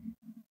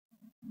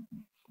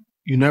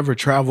 You never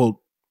traveled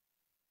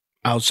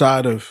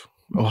outside of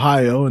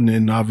Ohio, and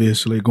then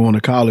obviously going to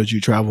college, you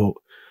traveled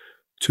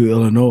to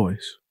Illinois.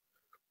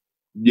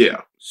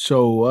 Yeah.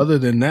 So other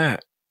than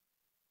that,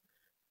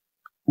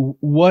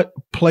 what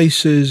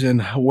places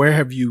and where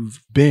have you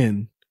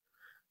been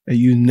that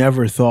you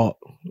never thought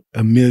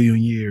a million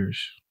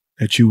years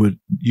that you would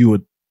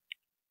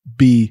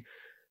be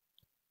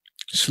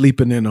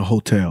sleeping in a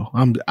hotel?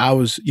 I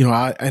was, you know,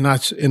 I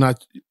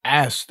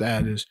asked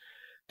that is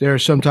there are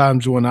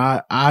sometimes when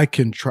I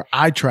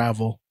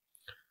travel,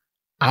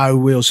 I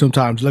will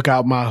sometimes look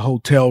out my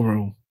hotel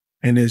room,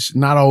 and it's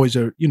not always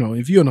if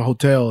you're in a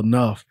hotel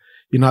enough,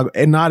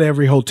 and not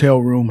every hotel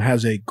room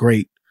has a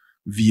great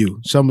view.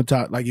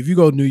 Sometimes, like if you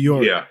go to New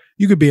York,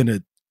 you could be in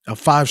a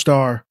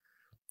 5-star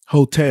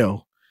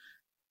hotel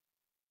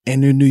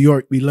and in New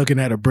York be looking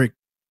at a brick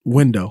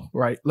window,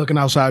 right? Looking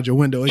outside your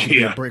window, it could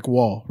be a brick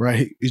wall,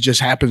 right? It just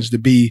happens to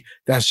be,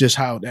 that's just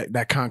how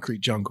that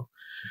concrete jungle.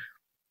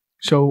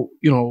 So,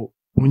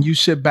 when you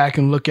sit back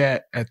and look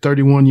at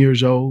 31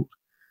 years old,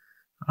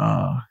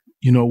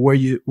 where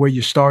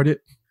you started,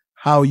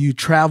 how you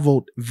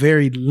traveled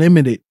very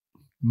limited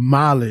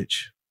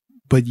mileage,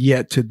 but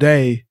yet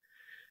today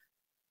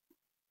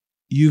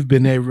you've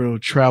been able to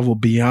travel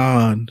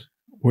beyond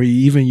where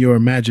even your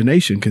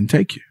imagination can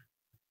take you.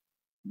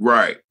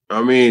 Right.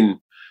 I mean,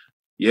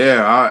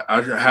 yeah,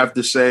 I have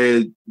to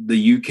say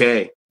the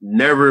UK.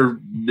 Never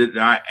did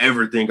I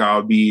ever think I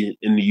would be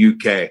in the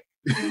UK.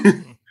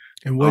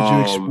 And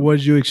what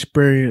did you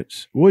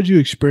experience? What did you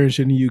experience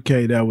in the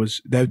UK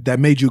that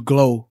made you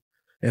glow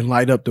and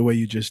light up the way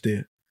you just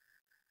did?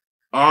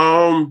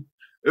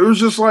 It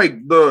was just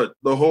like the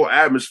whole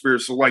atmosphere.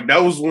 So like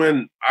that was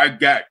when I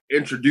got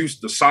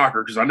introduced to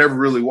soccer, because I never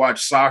really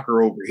watched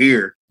soccer over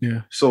here.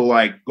 Yeah. So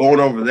like going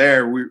over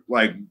there,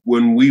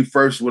 when we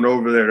first went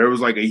over there was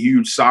like a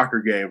huge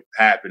soccer game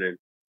happening.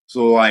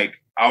 So like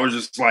I was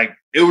just like,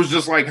 it was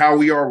just like how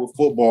we are with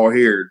football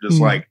here.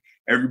 Just like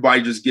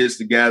everybody just gets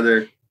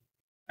together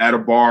at a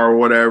bar or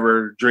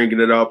whatever, drinking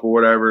it up or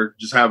whatever,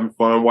 just having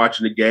fun,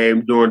 watching the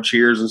game, doing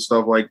cheers and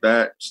stuff like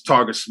that, just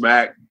talking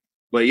smack.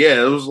 But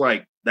yeah, it was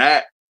like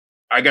that.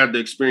 I got to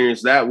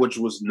experience that, which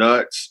was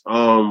nuts.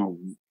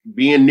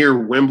 Being near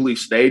Wembley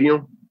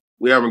Stadium,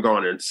 we haven't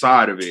gone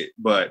inside of it,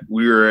 but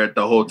we were at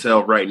the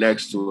hotel right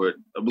next to it.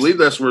 I believe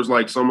that's where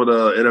like some of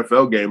the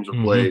NFL games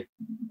are played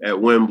at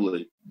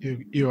Wembley.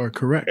 You are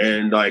correct.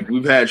 And like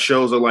we've had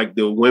shows at like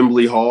the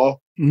Wembley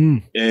Hall,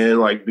 and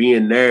like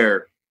being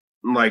there,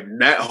 like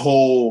that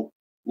whole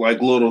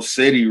like little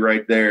city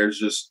right there is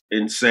just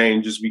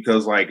insane, just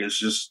because like it's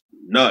just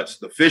nuts.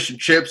 The fish and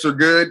chips are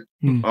good.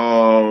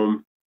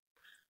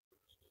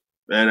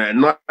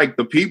 And like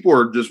the people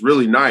are just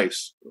really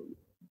nice.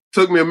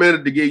 Took me a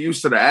minute to get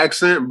used to the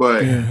accent,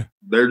 but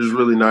they're just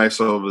really nice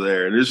over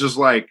there. And it's just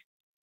like,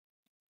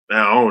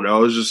 I don't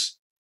know, it's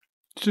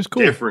just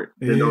cool. Different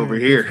than over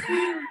here.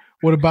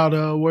 What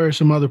about where are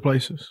some other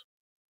places?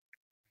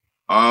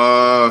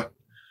 For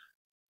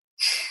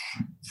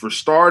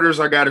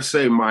starters, I gotta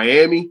say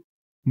Miami.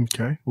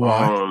 Okay.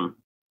 Why?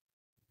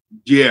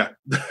 Yeah,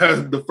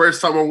 the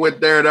first time I went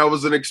there, that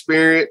was an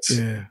experience.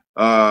 Yeah.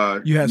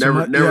 You had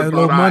never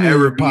thought I'd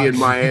ever be in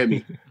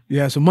Miami. You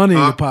had some money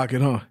in your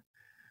pocket, huh?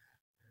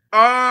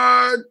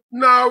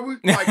 No, we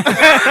like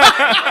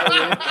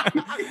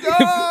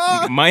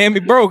Miami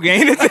broke,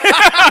 ain't it?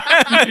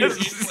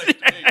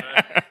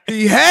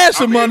 He had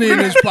some money in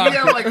his pocket.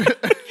 Yeah, like,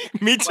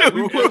 me too. Like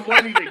we put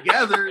money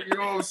together, you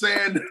know what I'm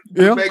saying?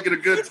 Yeah. We're making a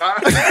good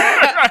time.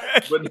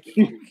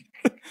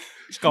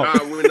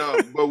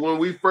 But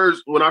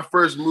when I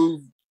first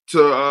moved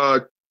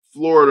to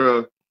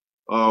Florida,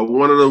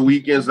 one of the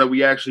weekends that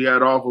we actually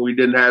had off and we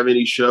didn't have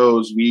any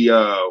shows, we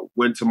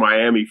went to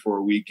Miami for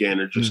a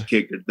weekend and just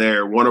kicked it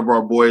there. One of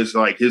our boys,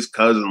 like his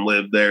cousin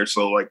lived there,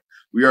 so like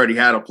we already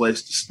had a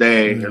place to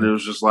stay, and it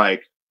was just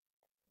like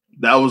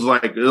that was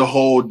like a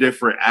whole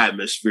different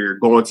atmosphere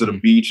going to the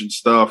beach and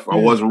stuff. I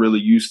wasn't really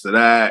used to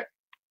that.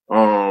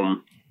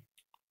 From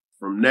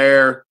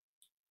there,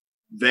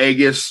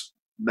 Vegas,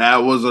 that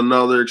was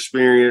another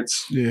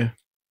experience. Yeah.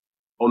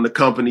 On the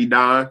company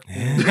dime.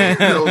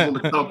 That was on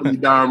the company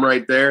dime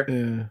right there.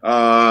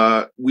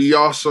 Yeah. We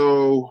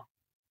also,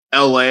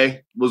 LA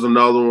was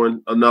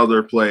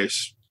another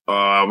place.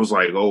 I was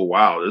like, oh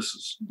wow,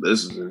 this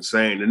is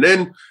insane. And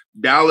then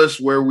Dallas,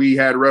 where we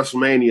had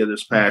WrestleMania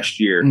this past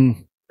year.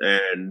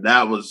 And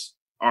that was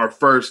our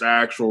first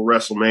actual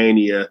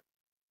WrestleMania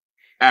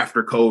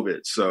after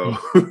COVID. So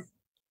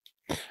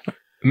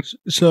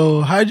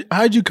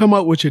how'd you come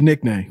up with your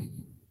nickname?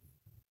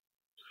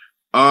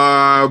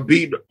 I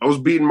was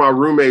beating my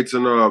roommates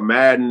in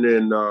Madden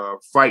and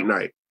Fight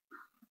Night,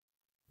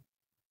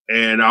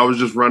 and I was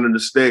just running the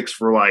sticks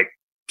for like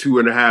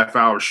 2.5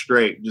 hours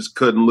straight, just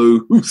couldn't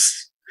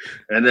lose.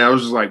 And then I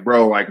was just like,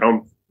 bro, like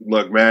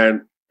look,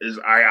 man,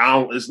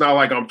 it's not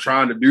like I'm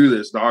trying to do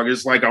this, dog.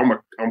 It's like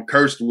I'm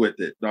cursed with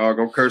it, dog.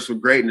 I'm cursed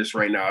with greatness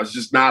right now. It's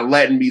just not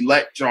letting me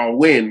let y'all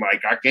win.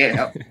 Like I can't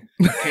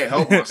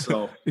help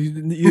myself.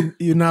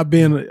 You're not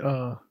being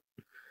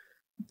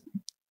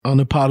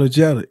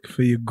unapologetic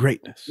for your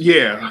greatness.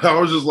 Yeah, I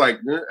was just like,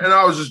 and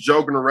I was just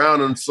joking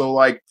around, and so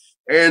like,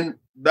 and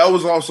that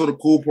was also the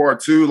cool part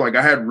too. Like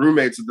I had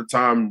roommates at the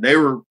time; they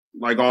were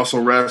like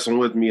also wrestling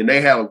with me, and they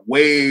had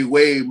way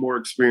more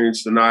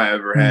experience than I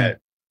ever had.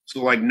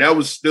 So like that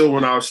was still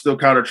when I was still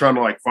kind of trying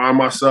to like find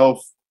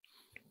myself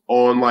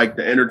on like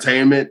the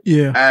entertainment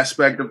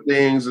aspect of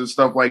things and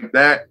stuff like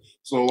that.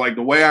 So like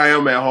the way I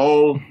am at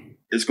home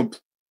is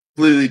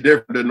completely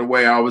different than the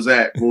way I was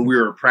at when we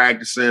were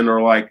practicing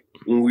or like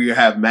when we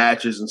have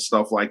matches and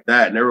stuff like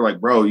that. And they were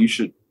like, bro, you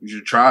should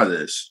try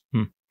this.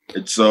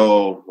 And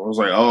so I was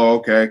like, oh,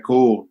 okay,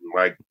 cool.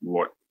 Like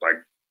what? Like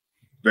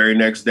very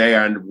next day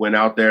I went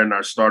out there and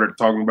I started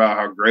talking about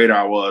how great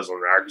I was, and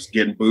I was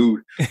getting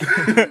booed.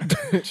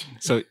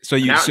 So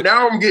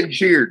now I'm getting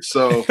cheered.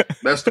 So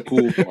that's the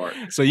cool part.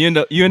 So you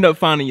end up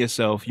finding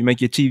yourself. You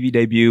make your TV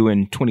debut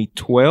in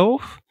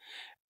 2012.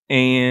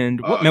 And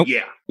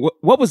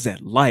what was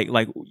that like?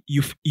 Like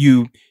you've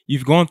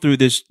gone through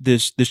this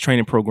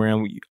training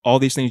program, all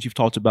these things you've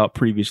talked about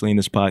previously in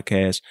this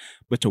podcast,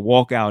 but to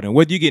walk out and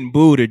whether you're getting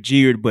booed or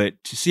jeered, but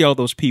to see all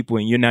those people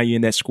and you're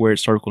in that squared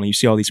circle and you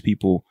see all these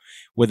people,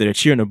 whether they're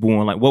cheering or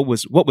booing, like what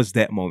was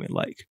that moment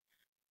like?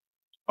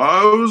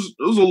 It was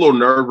a little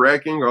nerve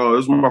wracking. It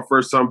was my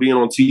first time being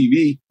on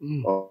TV.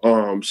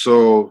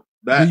 So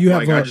that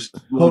I just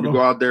wanted to go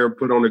out there and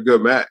put on a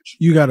good match.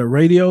 You got a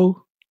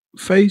radio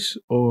face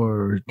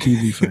or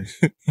TV face?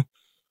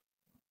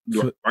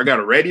 I got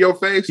a radio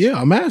face? Yeah,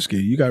 I'm asking.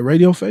 You got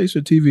radio face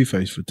or TV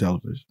face for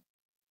television?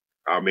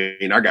 I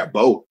mean, I got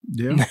both.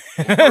 Yeah.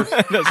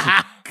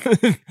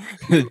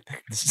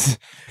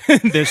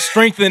 There's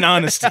strength in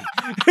honesty.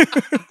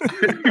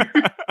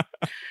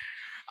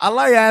 I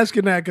like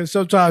asking that because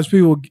sometimes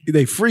people,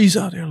 they freeze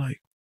out there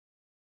like,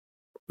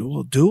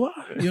 well, do I?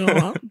 You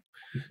know,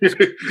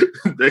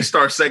 they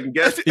start second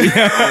guessing.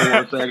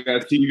 I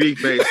got TV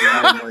face.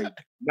 And I'm like,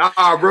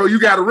 nah, bro, you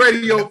got a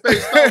radio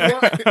face.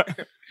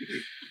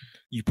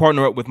 You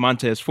partner up with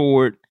Montez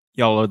Ford.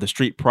 Y'all are the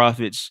Street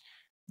Profits,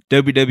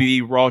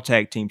 WWE Raw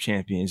Tag Team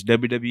Champions,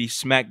 WWE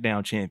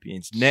SmackDown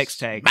Champions, Next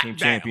Tag Team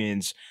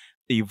Champions,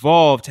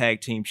 Evolve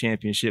Tag Team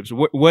Championships.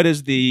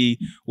 What's the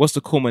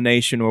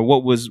culmination, or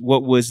what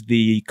was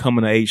the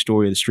coming of age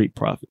story of the Street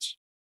Profits?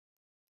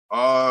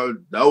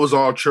 That was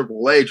all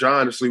Triple H,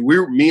 honestly.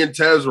 Me and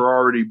Tez were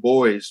already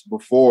boys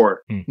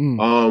before.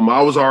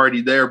 I was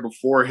already there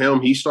before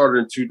him. He started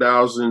in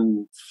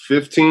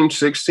 2015,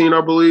 16,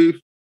 I believe.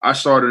 I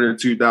started in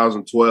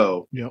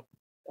 2012. Yep.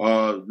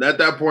 At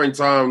that point in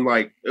time,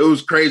 like, it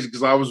was crazy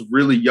because I was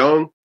really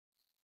young.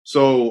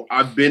 So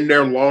I've been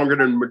there longer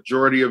than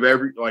majority of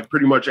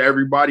pretty much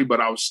everybody,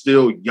 but I was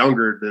still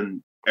younger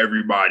than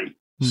everybody.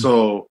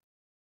 So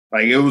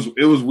like it was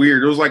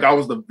weird. It was like I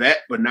was the vet,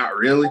 but not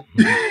really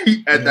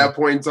at that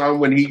point in time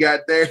when he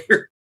got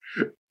there.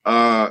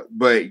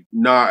 But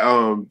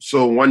not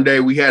so one day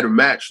we had a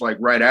match like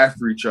right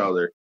after each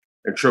other,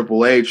 and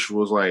Triple H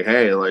was like,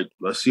 hey, like,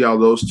 let's see how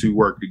those two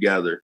work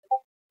together.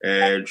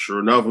 And sure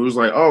enough, it was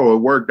like, oh, it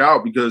worked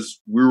out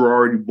because we were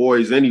already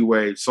boys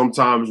anyway.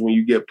 Sometimes when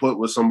you get put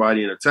with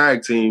somebody in a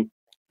tag team,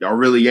 y'all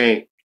really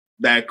ain't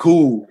that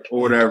cool or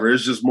whatever.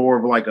 It's just more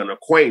of like an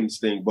acquaintance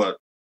thing. But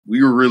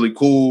we were really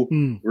cool.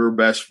 We were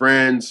best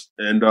friends.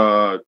 And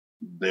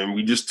then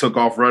we just took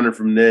off running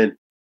from then.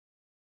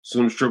 As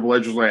soon as Triple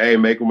H was like, hey,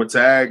 make him a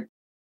tag,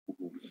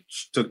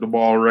 just took the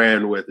ball and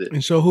ran with it.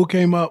 And so who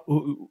came up,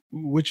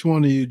 which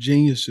one of you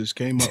geniuses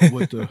came up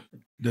with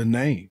the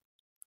name?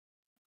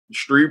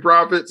 Street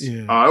Profits?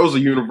 Yeah. It was a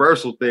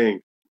Universal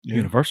thing. Yeah.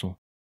 Universal?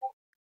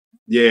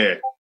 Yeah.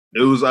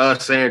 It was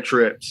us and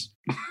Trips.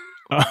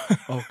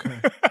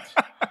 Okay.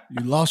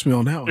 You lost me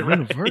on that one.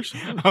 Universal.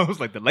 I was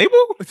like, the label?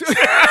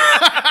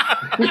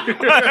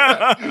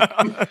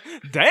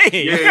 Dang.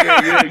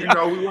 Yeah. You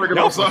know, we working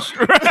on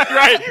something.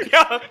 Right.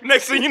 Y'all,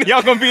 next thing you know,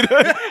 y'all gonna be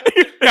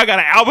y'all got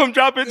an album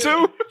dropping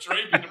too?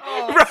 Right.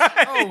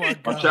 Oh my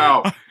God. Watch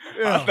out.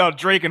 Yeah. I thought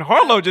Drake and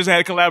Harlow just had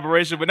a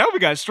collaboration, but now we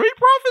got Street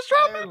Profits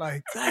dropping.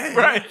 Like, dang.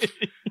 Right.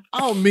 I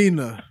don't mean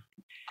to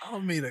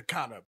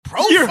kind of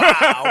profile.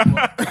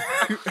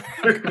 I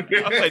was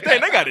like,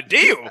 dang, they got a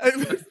deal.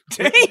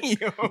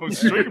 Damn,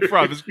 Street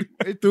Profits.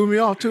 They threw me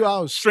off too. I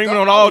was streaming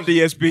on all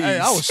DSPs. Hey,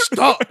 I was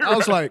stuck. I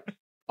was like,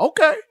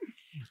 okay.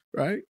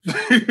 Right?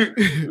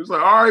 It was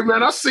like, all right,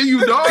 man, I see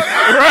you, dog.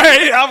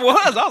 Right, I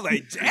was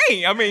like,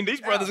 dang. I mean,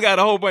 these brothers got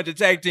a whole bunch of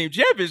tag team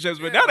championships,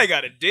 but now they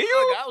got a deal.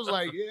 I was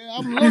like, yeah,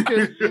 I'm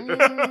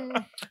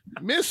looking.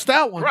 Missed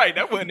that one. Right,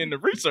 that wasn't in the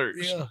research.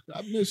 Yeah,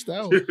 I missed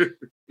that one.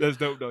 That's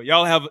dope, though.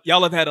 Y'all have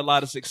had a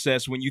lot of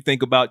success when you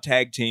think about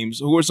tag teams.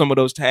 Who are some of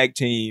those tag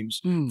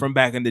teams from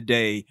back in the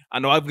day? I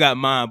know I've got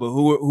mine, but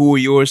who are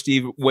yours,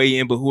 Steve? Weigh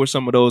in. But who are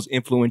some of those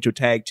influential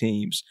tag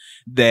teams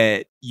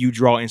that you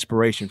draw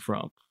inspiration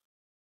from?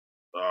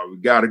 We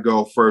got to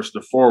go first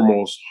and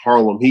foremost,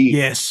 Harlem Heat.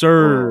 Yes,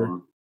 sir.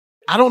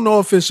 I don't know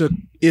if it's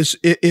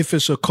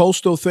a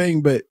coastal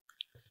thing, but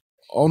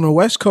on the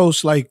West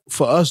Coast, like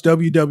for us,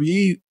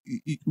 WWE,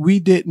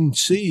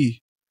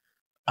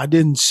 I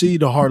didn't see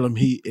the Harlem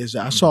Heat.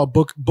 I saw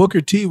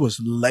Booker T was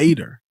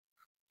later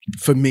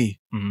for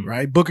me,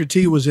 right? Booker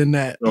T was in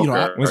that. Okay. You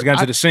know, once he got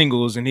to the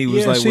singles, and he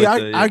was like, see,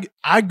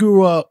 I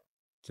grew up.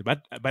 So by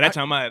that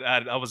time,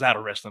 I was out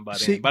of wrestling by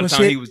then. By the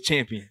time he was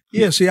champion.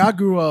 Yeah, see, I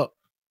grew up.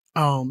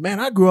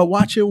 I grew up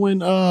watching when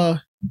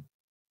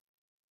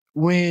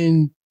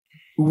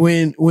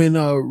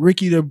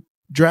Ricky the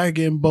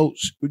Dragon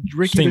Boats,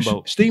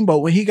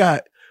 Steamboat,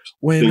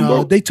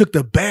 when they took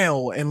the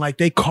bell and like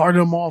they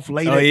carted him off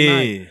late at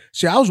night.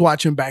 See, I was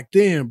watching back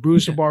then,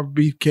 Bruce the Barber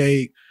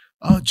Beefcake,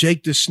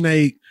 Jake the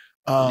Snake,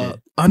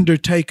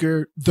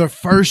 Undertaker, the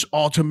first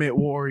Ultimate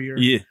Warrior.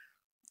 Yeah.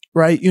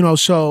 Right? You know,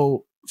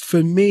 so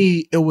for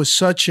me, it was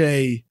such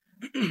I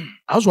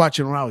was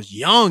watching when I was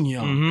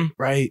young,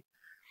 right?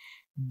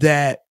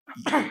 That,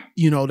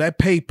 you know, that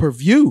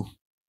pay-per-view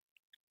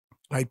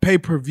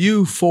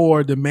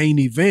for the main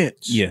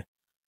events. Yeah.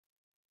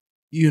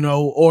 You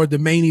know, or the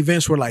main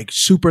events were like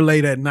super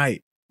late at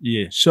night.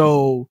 Yeah.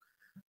 So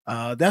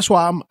that's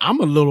why I'm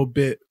a little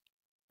bit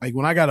like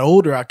when I got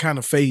older, I kind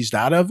of phased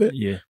out of it.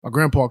 Yeah. My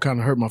grandpa kind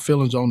of hurt my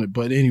feelings on it,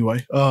 but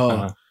anyway.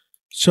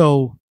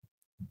 So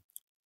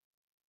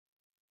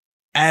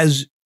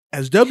as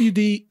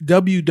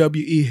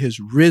WWE has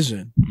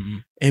risen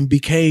and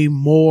became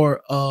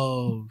more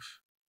of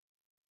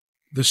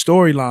the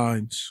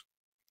storylines,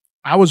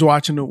 I was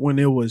watching it when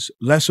it was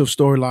less of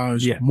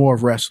storylines, more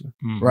of wrestling,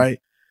 right?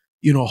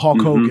 You know,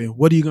 Hulk Hogan,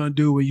 what are you going to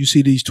do when you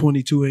see these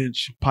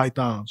 22-inch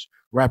pythons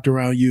wrapped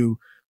around you?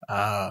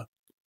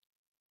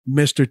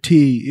 Mr.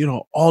 T, you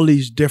know, all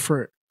these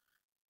different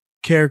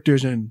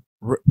characters. And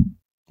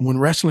when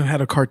wrestling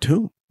had a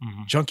cartoon,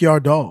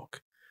 Junkyard Dog,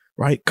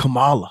 right?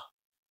 Kamala.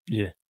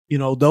 Yeah. You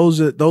know,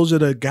 those are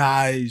the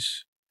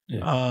guys,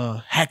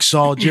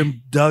 Hacksaw,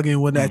 Jim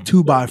Duggan with that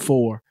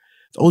 2x4.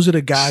 Those are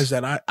the guys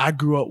that I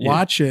grew up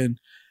watching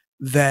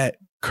that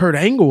Kurt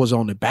Angle was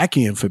on the back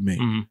end for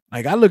me.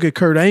 Like I look at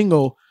Kurt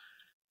Angle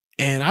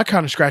and I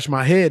kind of scratch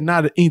my head,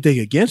 not anything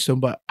against him,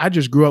 but I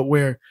just grew up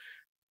where,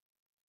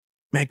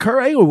 man,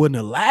 Kurt Angle wasn't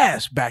the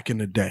last back in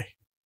the day,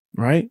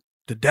 right?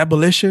 The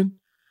Demolition,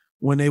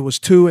 when they was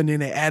 2 and then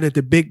they added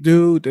the big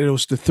dude, it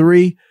was the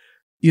 3.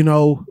 You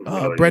know,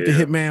 Bret the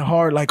Hitman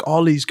Hart, like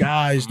all these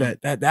guys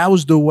that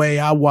was the way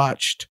I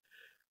watched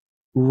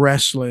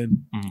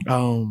wrestling.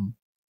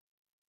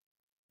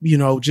 You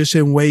know, just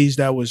in ways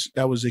that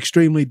was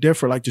extremely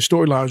different. Like the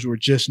storylines were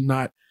just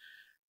not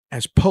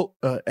as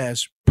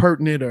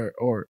pertinent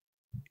or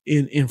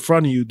in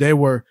front of you. They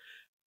were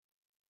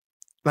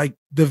like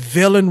the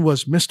villain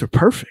was Mr.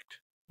 Perfect,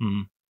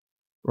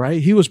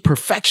 right? He was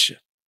perfection.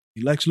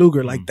 Lex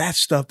Luger, like that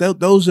stuff.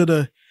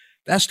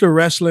 That's the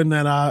wrestling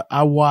that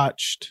I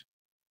watched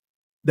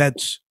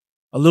that's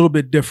a little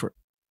bit different.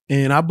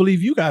 And I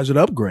believe you guys would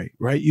upgrade,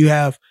 right? You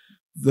have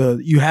the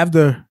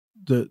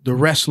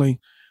wrestling,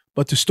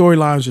 but the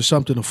storylines are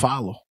something to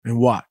follow and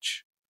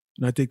watch.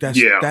 And I think that's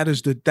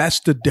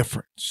the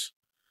difference.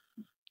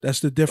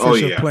 That's the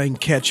difference of playing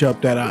catch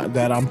up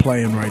that I'm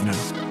playing right now.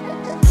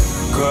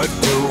 Cut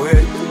to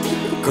it.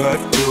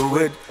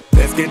 to it.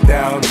 Let's get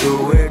down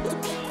to it.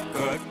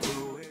 Cut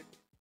to it.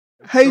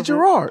 Hey,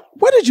 Gerard,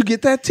 where did you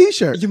get that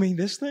t-shirt? You mean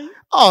this thing?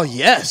 Oh,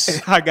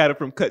 yes. I got it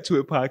from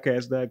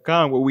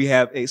cuttoitpodcast.com, where we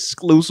have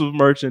exclusive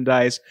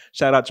merchandise.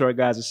 Shout out to our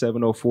guys at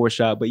 704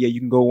 Shop. But yeah, you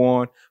can go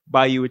on,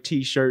 buy you a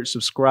t-shirt,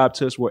 subscribe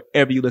to us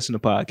wherever you listen to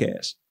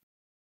podcasts.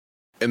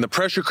 In the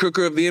pressure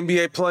cooker of the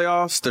NBA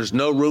playoffs, there's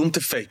no room to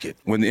fake it.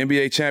 When the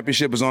NBA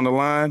championship is on the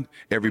line,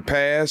 every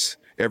pass,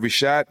 every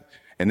shot,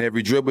 and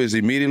every dribble is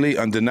immediately,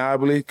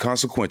 undeniably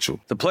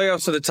consequential. The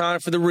playoffs are the time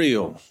for the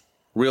real.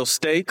 Real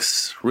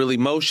stakes, real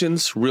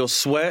emotions, real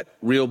sweat,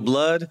 real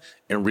blood,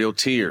 and real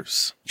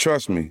tears.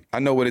 Trust me, I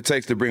know what it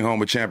takes to bring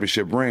home a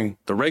championship ring.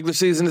 The regular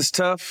season is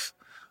tough,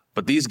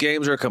 but these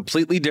games are a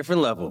completely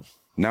different level.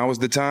 Now is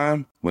the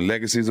time when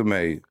legacies are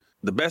made.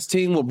 The best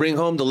team will bring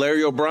home the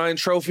Larry O'Brien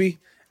Trophy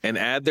and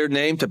add their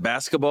name to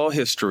basketball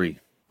history.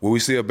 Will we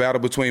see a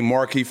battle between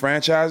marquee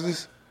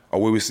franchises,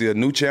 or will we see a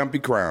new champ be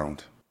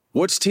crowned?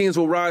 Which teams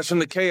will rise from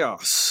the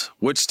chaos?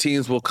 Which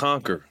teams will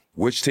conquer?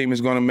 Which team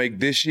is going to make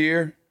this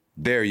year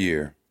their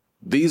year?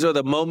 These are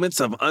the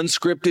moments of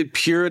unscripted,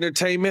 pure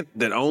entertainment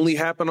that only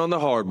happen on the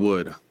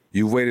hardwood.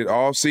 You've waited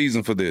all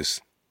season for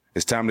this.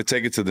 It's time to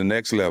take it to the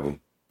next level.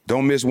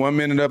 Don't miss 1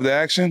 minute of the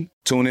action.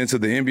 Tune into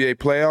the NBA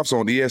playoffs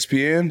on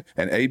ESPN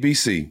and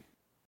ABC.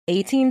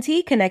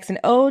 AT&T connects an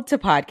ode to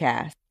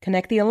podcast.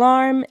 Connect the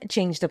alarm,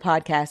 change the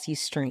podcast you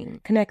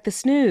stream. Connect the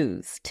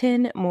snooze,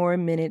 10 more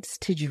minutes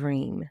to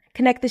dream.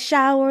 Connect the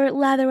shower,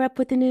 lather up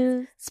with the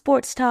news,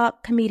 sports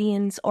talk,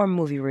 comedians, or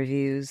movie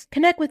reviews.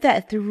 Connect with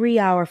that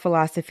 3-hour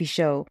philosophy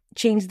show.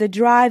 Change the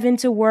drive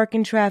into work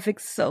and traffic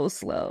so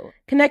slow.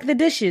 Connect the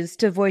dishes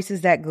to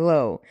voices that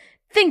glow.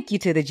 Thank you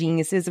to the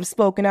geniuses of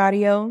spoken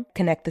audio.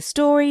 Connect the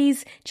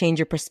stories, change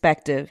your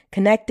perspective.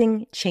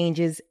 Connecting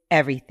changes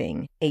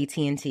everything.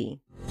 AT&T.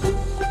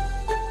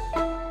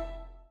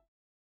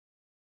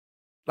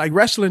 Like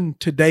wrestling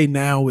today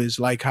now is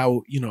like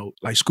how,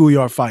 like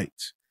schoolyard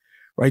fights,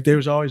 right? There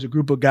was always a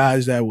group of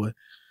guys that would,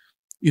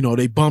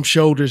 they bump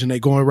shoulders and they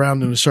going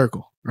around in a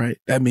circle, right?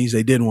 That means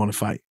they didn't want to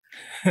fight,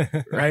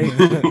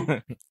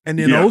 right? And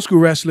then old school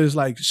wrestlers,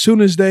 like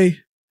soon as they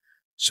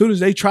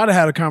try to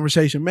have a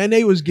conversation, man,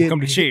 they was getting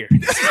come to cheer.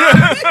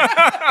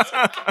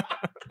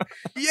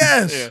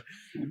 Yes. Yeah.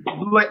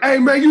 Like, hey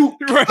man, you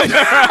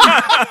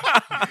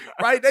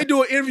right? They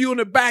do an interview in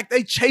the back.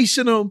 They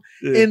chasing them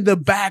in the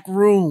back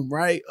room,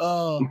 right?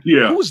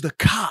 Who was the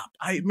cop?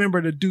 I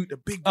remember the dude, the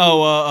big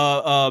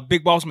dude.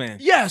 Big Boss Man.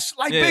 Yes,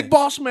 like Big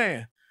Boss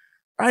Man.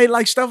 Right?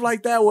 Like stuff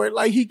like that where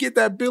like he get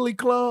that Billy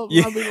Club.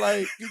 Yeah. I mean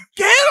like,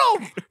 get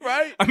him!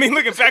 Right? I mean,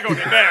 looking back on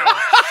it now.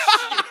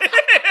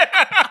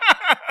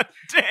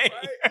 Dang.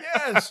 Right?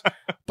 Yes.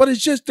 But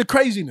it's just the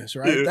craziness,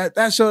 right? Yeah.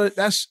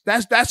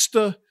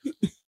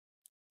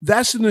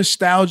 That's the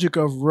nostalgic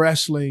of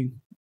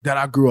wrestling that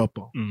I grew up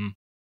on. Mm-hmm.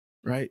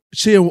 Right?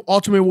 Seeing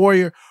Ultimate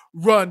Warrior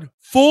run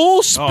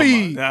full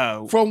speed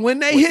from when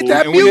they hit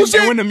that music.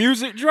 And when the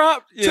music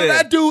dropped, so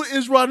that dude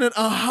is running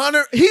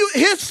 100.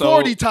 His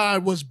 40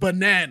 time was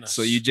bananas.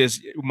 So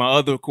my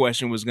other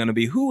question was going to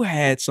be, who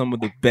had some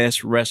of the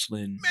best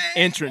wrestling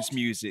entrance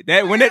music?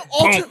 That when that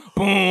boom,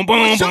 boom,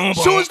 boom, boom.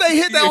 As soon as they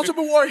hit that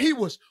Ultimate Warrior, he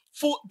was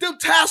full. Them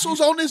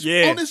tassels on his,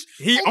 he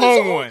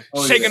on one,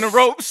 shaking the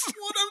ropes,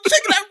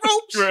 shaking that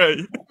ropes, right?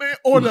 Man,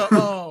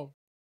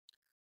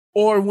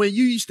 or when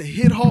you used to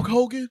hit Hulk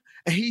Hogan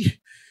and he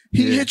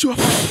hit you,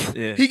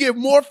 he get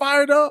more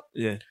fired up.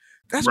 Yeah,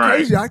 that's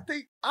crazy. I'm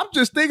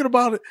just thinking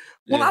about it.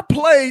 When I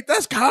played,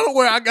 that's kind of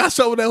where I got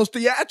some of those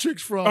theatrics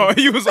from. Oh, now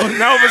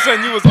all of a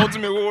sudden you was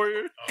Ultimate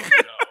Warrior.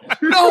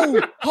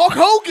 No, Hulk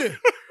Hogan,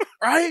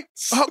 right?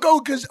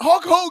 Hulk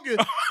Hogan.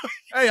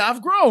 Hey,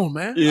 I've grown,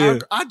 man. Yeah.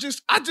 I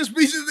just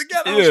pieced it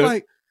together. I was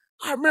like,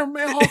 I remember,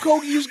 man, Hulk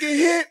Hogan used to get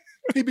hit.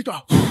 He'd be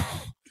talking.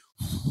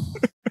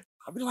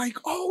 I'd be like,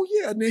 oh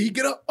yeah, and then he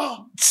get up.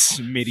 Oh,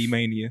 Smitty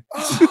Mania.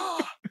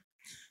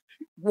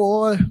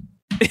 Boy.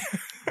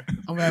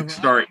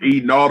 Start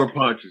eating all the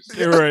punches.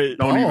 You're right.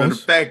 Don't even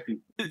affect you.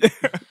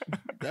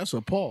 That's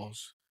a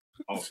pause.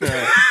 Oh.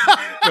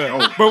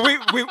 But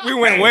we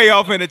went way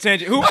off in a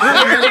tangent. Who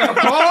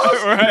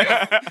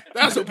right.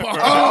 That's a pause.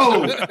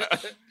 Oh.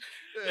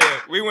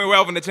 We went way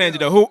off in a tangent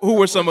though. Who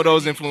were some of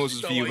those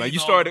influences for you? Like you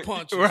started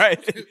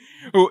right.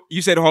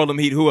 You said Harlem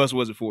Heat. Who else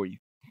was it for you?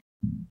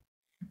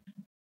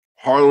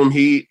 Harlem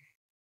Heat,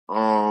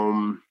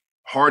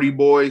 Hardy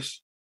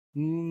Boys,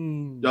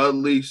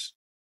 Dudleys,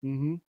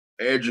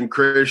 Edge and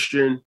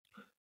Christian.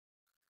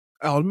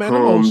 Oh man,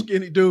 them old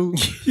skinny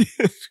dudes.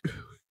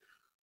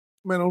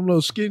 Man, them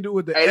little skinny dude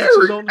with the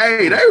X's on them.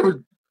 Hey, they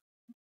were.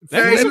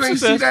 Hey, you ain't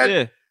see that?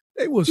 Yeah.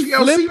 They was TLC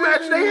flipping.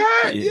 match they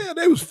had. Yeah,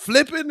 they was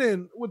flipping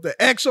and with the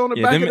X on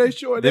the back of their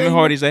short. Them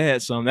Hardys, they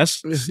had some.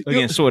 That's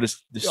again sort of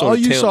all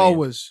you saw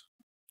was.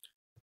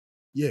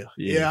 I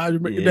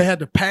remember they had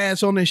the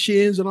pads on their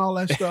shins and all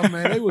that stuff,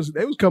 man. They was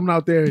coming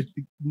out there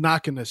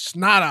knocking the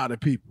snot out of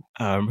people.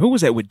 Who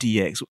was that with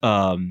DX?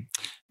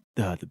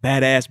 The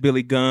badass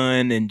Billy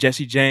Gunn and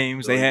Jesse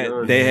James. They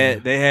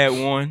had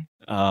one.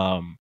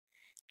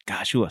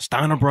 Who are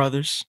Steiner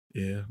Brothers?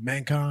 Yeah,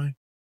 Mankind.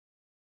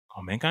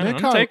 Oh, Mankind and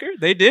Undertaker.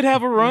 They did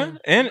have a run,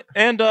 and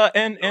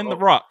The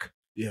Rock.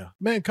 Yeah,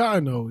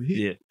 Mankind though.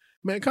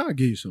 Mankind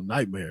gave you some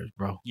nightmares,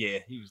 bro. Yeah,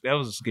 that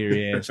was a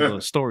scary ass little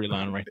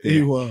storyline right there.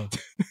 He was.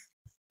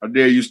 I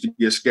used to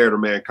get scared of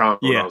Mankind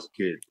when I was a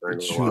kid.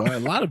 Sure, a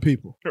lot of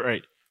people.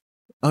 Right.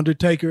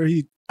 Undertaker,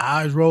 he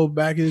eyes rolled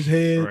back in his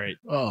head. Right.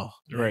 Oh,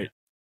 right.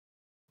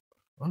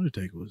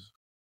 Undertaker.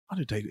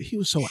 He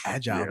was so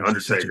agile. Yeah,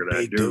 Undertaker,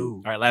 that dude.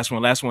 All right, last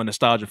one.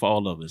 Nostalgia for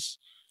all of us.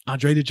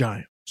 Andre the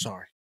Giant.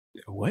 Sorry.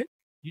 What?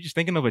 You just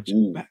thinking of a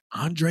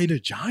Andre the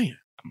Giant?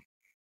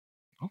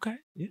 Okay.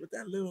 Yeah. With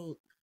that little.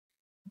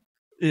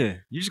 Yeah,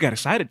 you just got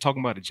excited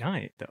talking about a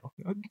giant, though.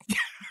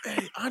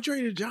 Hey,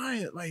 Andre the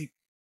Giant, like,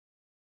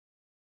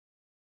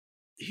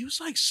 he was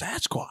like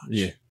Sasquatch.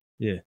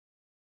 Yeah.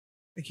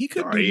 Like, he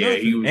couldn't do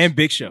nothing. He was, and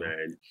Big Show.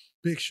 Man.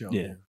 Big Show.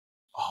 Yeah.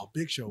 Oh,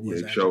 Big Show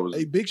was Big agile. Show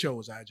was, Big Show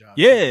was agile.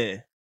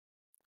 Yeah.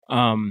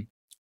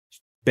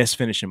 Best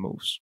finishing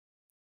moves.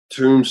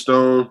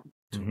 Tombstone.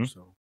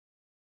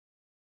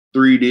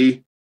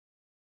 3D.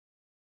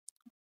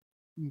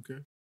 Okay.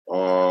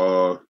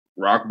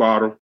 Rock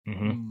Bottom.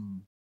 Mm-hmm.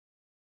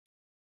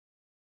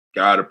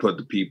 Got to put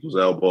the people's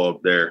elbow up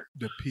there.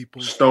 The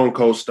people. Stone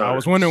Cold Stunner. I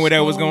was wondering where that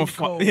was going to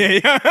fall. Yeah.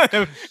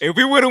 If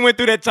we would have went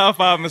through that top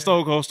 5 and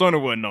Stone Cold Stunner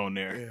wasn't on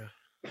there. Yeah.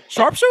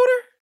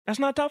 Sharpshooter? That's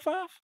not top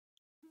 5?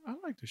 I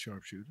like the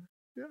sharpshooter.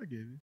 Yeah, I get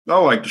it. I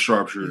like the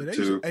sharpshooter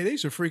too. They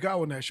used to freak out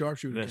when that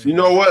sharpshooter. You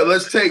know what?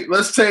 Let's take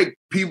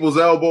people's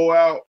elbow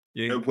out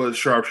and put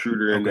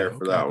sharpshooter in there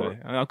for that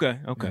one. Okay.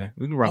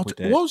 We can rock with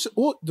that.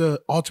 What the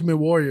Ultimate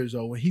Warriors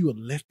though? When he would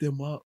lift them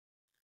up.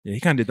 Yeah, he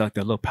kind of did like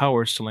that little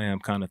power slam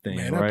kind of thing.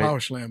 Man, that right?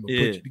 power slam would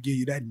put you to give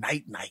you that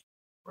night.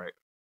 Right.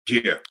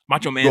 Yeah.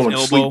 Macho Man's Going to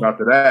sleep elbow.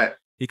 after that.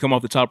 He come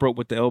off the top rope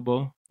with the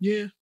elbow.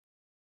 Yeah.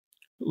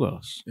 Who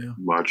else? Yeah.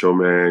 Macho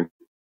Man.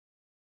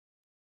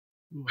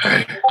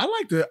 I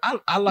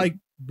like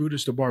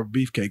Brutus the Barber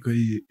Beefcake because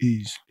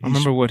he's. I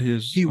remember what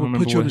his. He would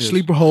put you in a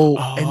sleeper hold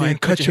and then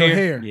cut your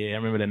hair. Yeah, I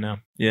remember that now.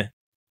 Yeah.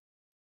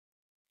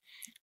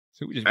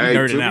 So we Hey,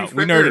 nerding out.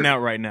 We're nerding out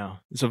right now.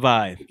 It's a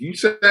vibe. If you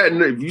sat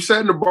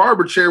in the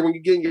barber chair when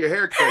you're getting your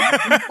hair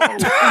cut,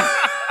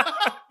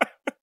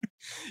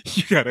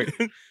 you gotta.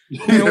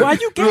 Why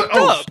you get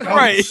up?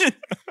 Right.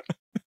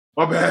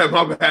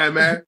 My bad,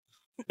 man.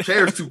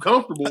 Chair's too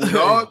comfortable,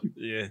 dog.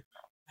 Yeah.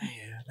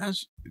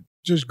 That's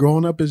just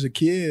growing up as a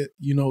kid,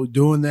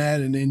 doing that,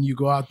 and then you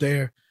go out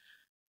there,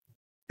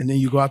 and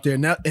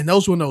now, and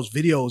those when those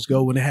videos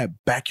go when they had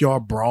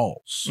backyard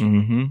brawls.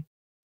 Mm-hmm.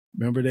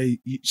 Remember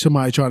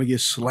somebody trying to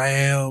get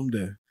slammed,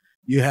 and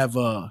you have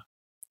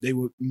they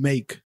would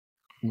make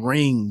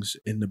rings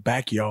in the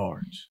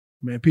backyards.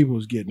 Man, people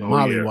was getting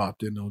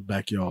mollywopped in those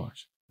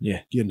backyards.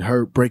 Yeah, getting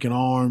hurt, breaking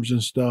arms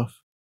and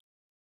stuff.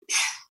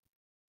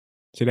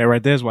 See that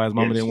right there is why his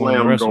mama didn't want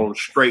to wrestle. On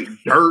straight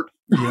dirt.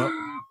 Yep.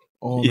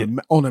 I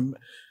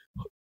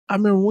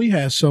remember we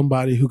had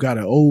somebody who got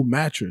an old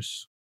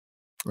mattress,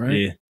 right?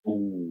 Yeah.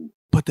 Ooh.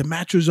 But the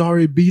mattress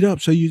already beat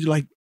up, so you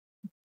like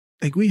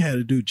we had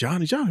to do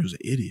Johnny. Johnny was an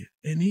idiot,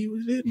 and he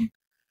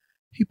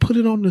put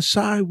it on the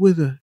side where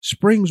the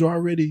springs were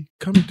already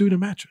coming through the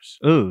mattress.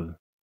 Ugh.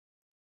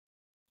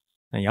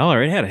 And y'all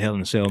already had a Hell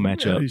in a Cell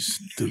matchup. Yeah, he's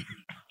stupid.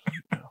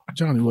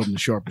 Johnny wasn't the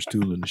sharpest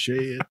tool in the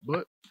shed,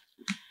 but.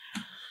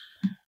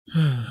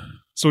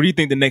 So what do you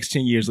think the next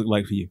 10 years look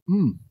like for you?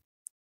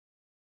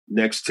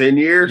 Next 10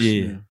 years?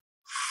 Yeah.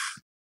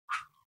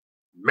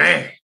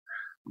 Man,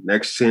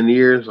 next 10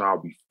 years,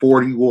 I'll be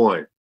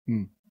 41.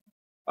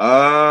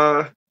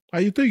 How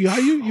you think? How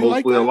you hopefully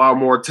like that? A lot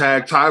more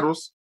tag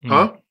titles.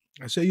 Huh?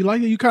 I said, you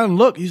like it? You kind of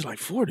look. He's like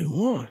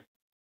 41.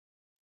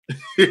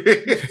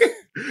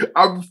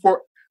 I'll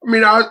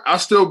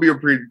still be a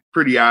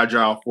pretty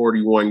agile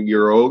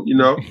 41-year-old,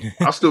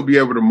 I'll still be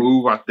able to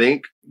move, I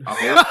think.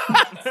 I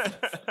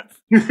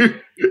hope.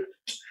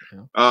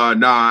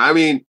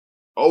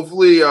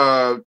 Hopefully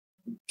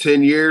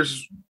 10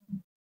 years,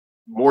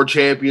 more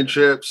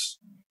championships,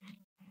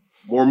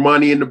 more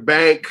money in the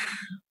bank.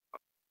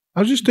 I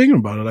was just thinking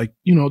about it. Like,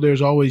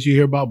 there's always, you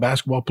hear about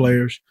basketball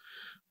players,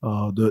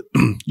 you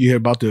hear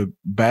about the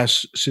bad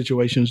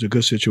situations, the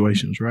good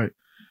situations, right?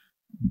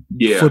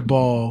 Yeah.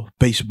 Football,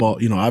 baseball,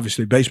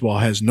 obviously baseball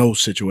has no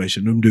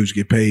situation. Them dudes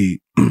get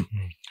paid.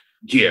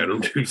 Yeah,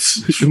 them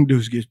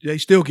dudes. They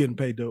still getting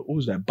paid. What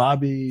was that?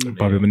 Bobby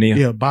Bonilla.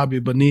 Yeah, Bobby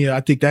Bonilla.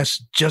 I think that's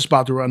just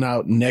about to run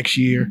out next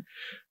year.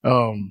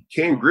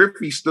 Ken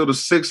Griffey's still the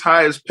 6th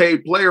highest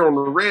paid player on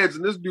the Reds,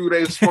 and this dude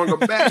ain't swung a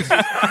bat since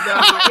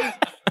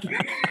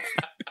 2008.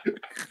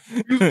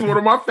 He's one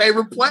of my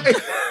favorite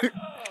players.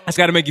 That's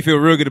got to make you feel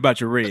real good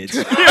about your Reds.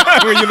 when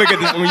you look at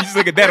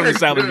that on the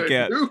salary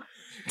cap.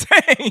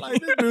 Dang.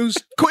 Like, this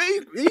dude's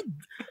queen.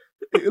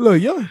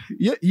 Look,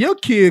 your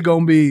kid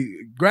gonna be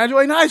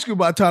graduating high school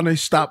by the time they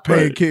stop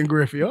paying Ken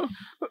Griffey, huh?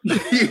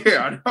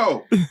 Yeah, I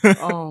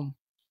know.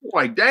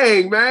 Like,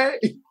 dang, man.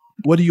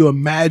 What do you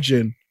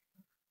imagine,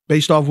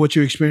 based off what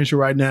you're experiencing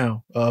right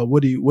now?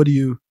 What do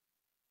you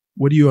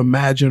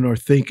imagine or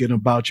thinking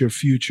about your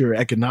future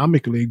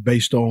economically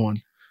based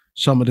on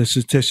some of the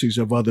statistics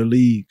of other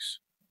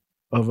leagues?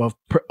 of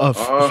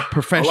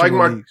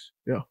professional leagues?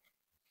 Yeah.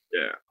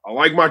 Yeah. I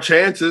like my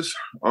chances.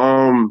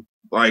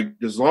 Like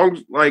as long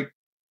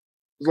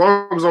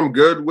as I'm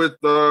good with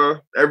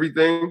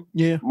everything,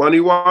 money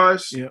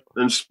wise,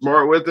 and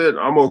smart with it,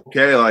 I'm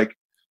okay. Like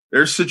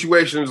there's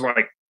situations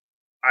like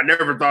I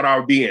never thought I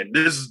would be in.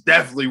 This is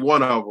definitely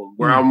one of them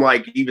where I'm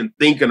like even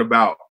thinking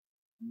about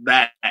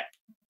that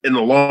in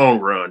the long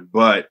run.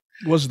 But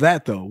what's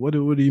that though? What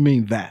do you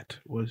mean that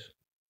was?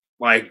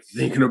 Like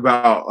thinking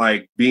about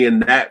like being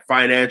that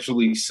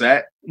financially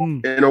set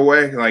in a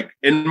way, like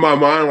in my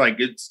mind, like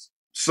it's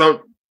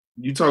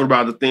you talking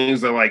about the things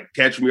that like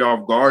catch me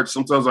off guard.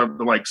 Sometimes I have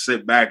to like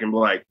sit back and be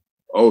like,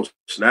 oh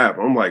snap.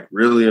 I'm like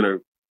really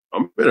I'm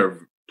in a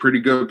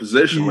pretty good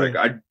position. Like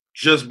I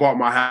just bought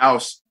my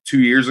house 2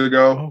 years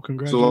ago. Oh,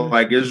 congratulations. So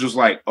like, it's just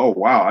like, oh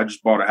wow, I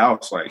just bought a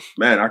house. Like,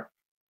 man,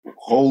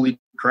 holy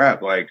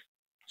crap. Like,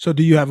 so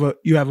do you have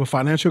a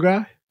financial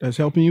guy that's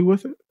helping you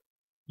with it?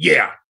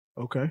 Yeah.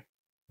 Okay.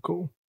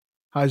 Cool.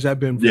 How's that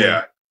been?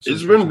 Yeah,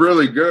 it's been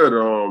really good.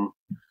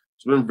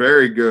 It's been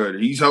very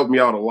good. He's helped me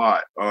out a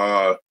lot.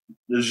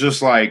 It's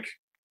just like,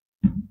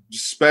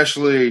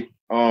 especially,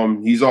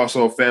 he's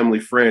also a family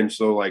friend,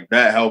 so like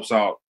that helps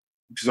out.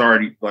 Because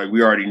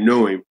we already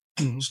knew him,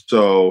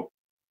 so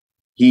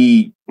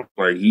he's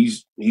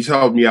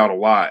helped me out a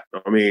lot.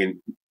 I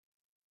mean,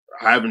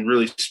 I haven't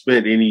really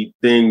spent on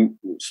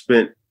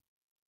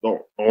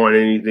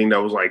anything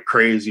that was like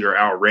crazy or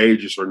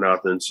outrageous or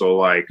nothing. So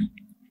like.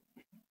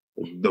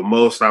 The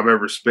most I've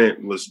ever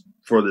spent was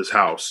for this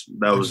house.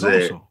 That was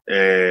it.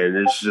 And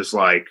it's just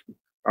like,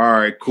 all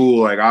right,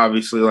 cool. Like,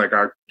 obviously, like,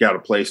 I got a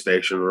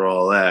PlayStation and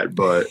all that.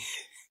 But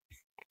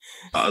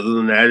other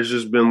than that, it's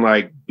just been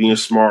like being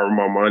smart with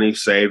my money,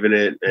 saving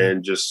it,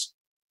 and just,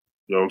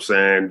 you know what I'm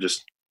saying?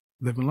 Just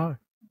living life.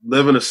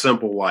 Living a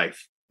simple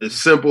life. As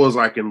simple as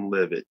I can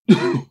live it.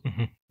 Yeah,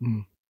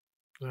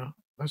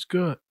 that's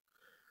good.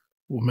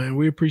 Well, man,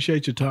 we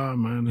appreciate your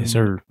time, man. Yes,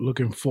 sir.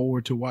 Looking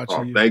forward to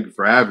watching you. Thank you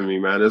for having me,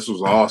 man. This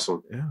was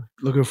awesome. Yeah.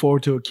 Looking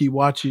forward to keep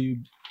watching you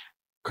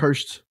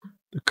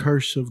the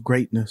curse of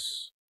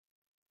greatness.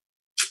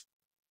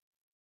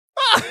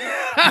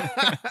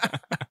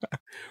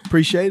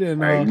 Appreciate it.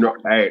 Hey, I'm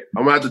going to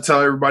have to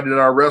tell everybody that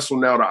I wrestle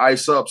now to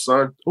ice up,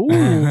 son.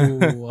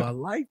 Ooh, I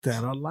like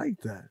that. I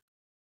like that.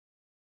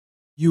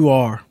 You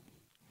are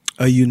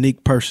a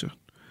unique person.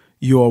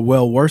 You are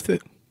well worth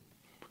it.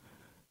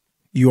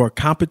 You are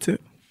competent,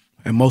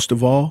 and most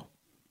of all,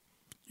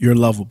 you're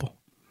lovable.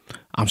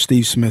 I'm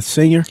Steve Smith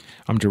Sr.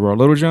 I'm Gerard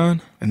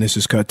Littlejohn, and this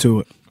is Cut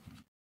to It.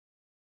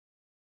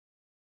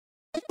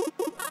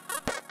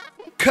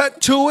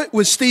 Cut to It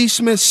with Steve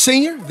Smith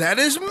Sr., that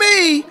is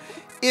me,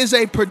 is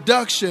a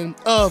production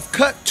of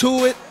Cut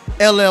to It,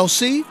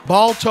 LLC,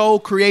 Balto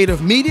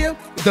Creative Media,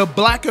 The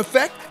Black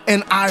Effect,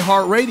 and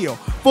iHeartRadio.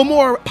 For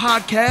more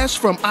podcasts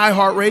from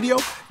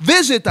iHeartRadio,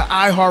 visit the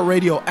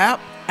iHeartRadio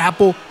app,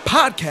 Apple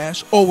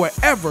Podcasts, or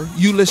wherever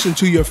you listen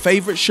to your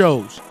favorite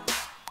shows.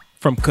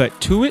 From Cut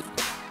to It,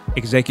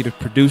 executive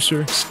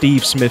producer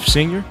Steve Smith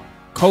Sr.,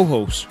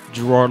 co-host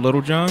Gerard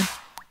Littlejohn,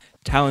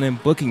 talent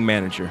and booking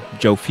manager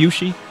Joe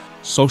Fucci,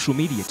 social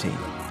media team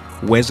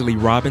Wesley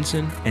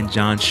Robinson and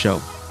John Show.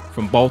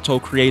 From Balto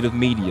Creative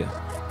Media,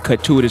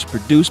 Cut to It is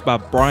produced by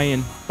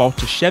Brian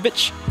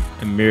Baltashevich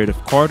and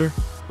Meredith Carter,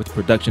 with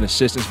production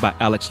assistance by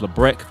Alex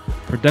Lebrecht,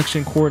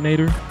 production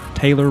coordinator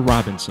Taylor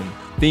Robinson.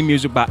 Theme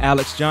music by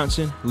Alex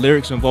Johnson,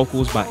 lyrics and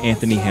vocals by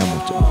Anthony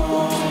Hamilton.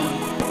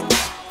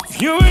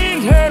 If you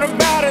ain't heard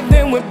about it,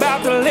 then we're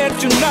about to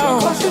let you know.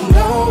 'Cause you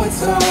know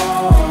it's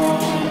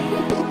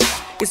on.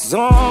 It's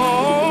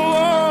on.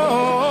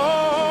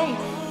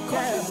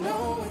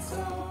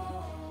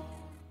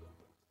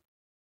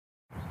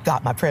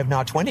 Got my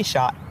Prevnar 20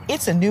 shot.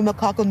 It's a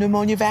pneumococcal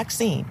pneumonia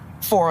vaccine.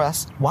 For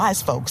us,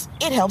 wise folks,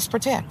 it helps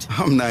protect.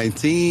 I'm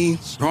 19,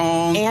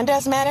 strong. And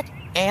asthmatic,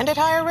 and at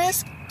higher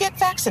risk. Get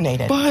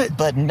vaccinated.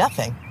 But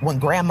nothing when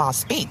grandma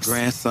speaks.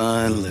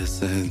 Grandson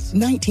listens.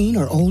 19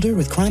 or older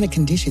with chronic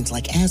conditions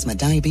like asthma,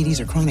 diabetes,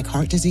 or chronic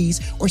heart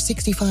disease, or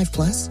 65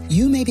 plus,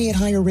 you may be at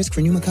higher risk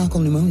for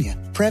pneumococcal pneumonia.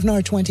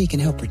 Prevnar 20 can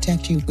help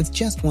protect you with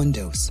just one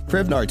dose.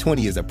 Prevnar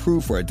 20 is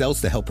approved for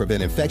adults to help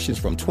prevent infections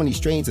from 20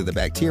 strains of the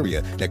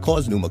bacteria that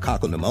cause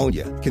pneumococcal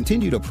pneumonia.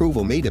 Continued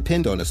approval may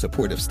depend on a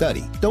supportive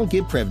study. Don't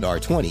give Prevnar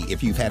 20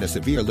 if you've had a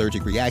severe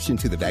allergic reaction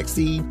to the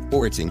vaccine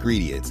or its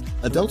ingredients.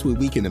 Adults with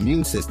weakened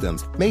immune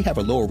systems may have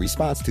a lower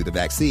response to the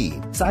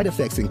vaccine. Side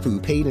effects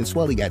include pain and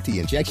swelling at the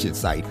injection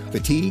site,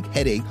 fatigue,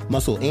 headache,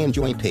 muscle, and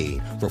joint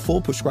pain. For full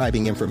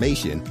prescribing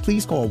information,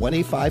 please call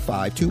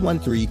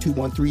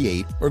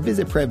 1-855-213-2138 or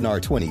visit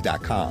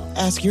Prevnar20.com.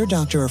 Ask your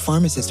doctor or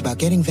pharmacist about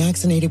getting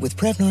vaccinated with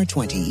Prevnar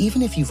 20,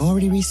 even if you've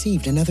already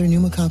received another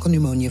pneumococcal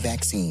pneumonia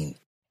vaccine.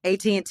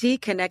 AT&T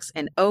connects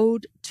an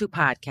ode to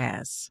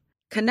podcasts.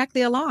 Connect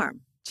the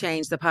alarm.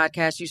 Change the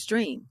podcast you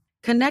stream.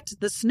 Connect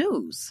the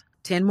snooze.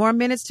 10 more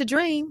minutes to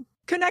dream.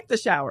 Connect the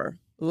shower.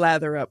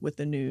 Lather up with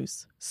the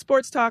news,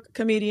 sports talk,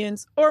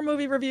 comedians, or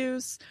movie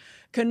reviews.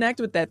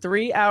 Connect with that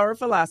 3-hour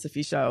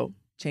philosophy show.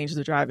 Change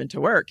the drive into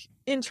work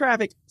in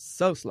traffic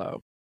so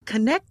slow.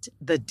 Connect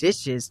the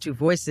dishes to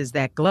voices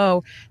that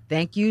glow.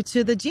 Thank you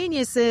to the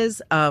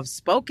geniuses of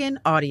spoken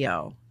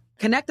audio.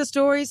 Connect the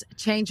stories,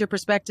 change your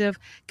perspective.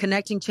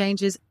 Connecting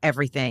changes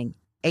everything.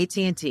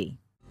 AT&T.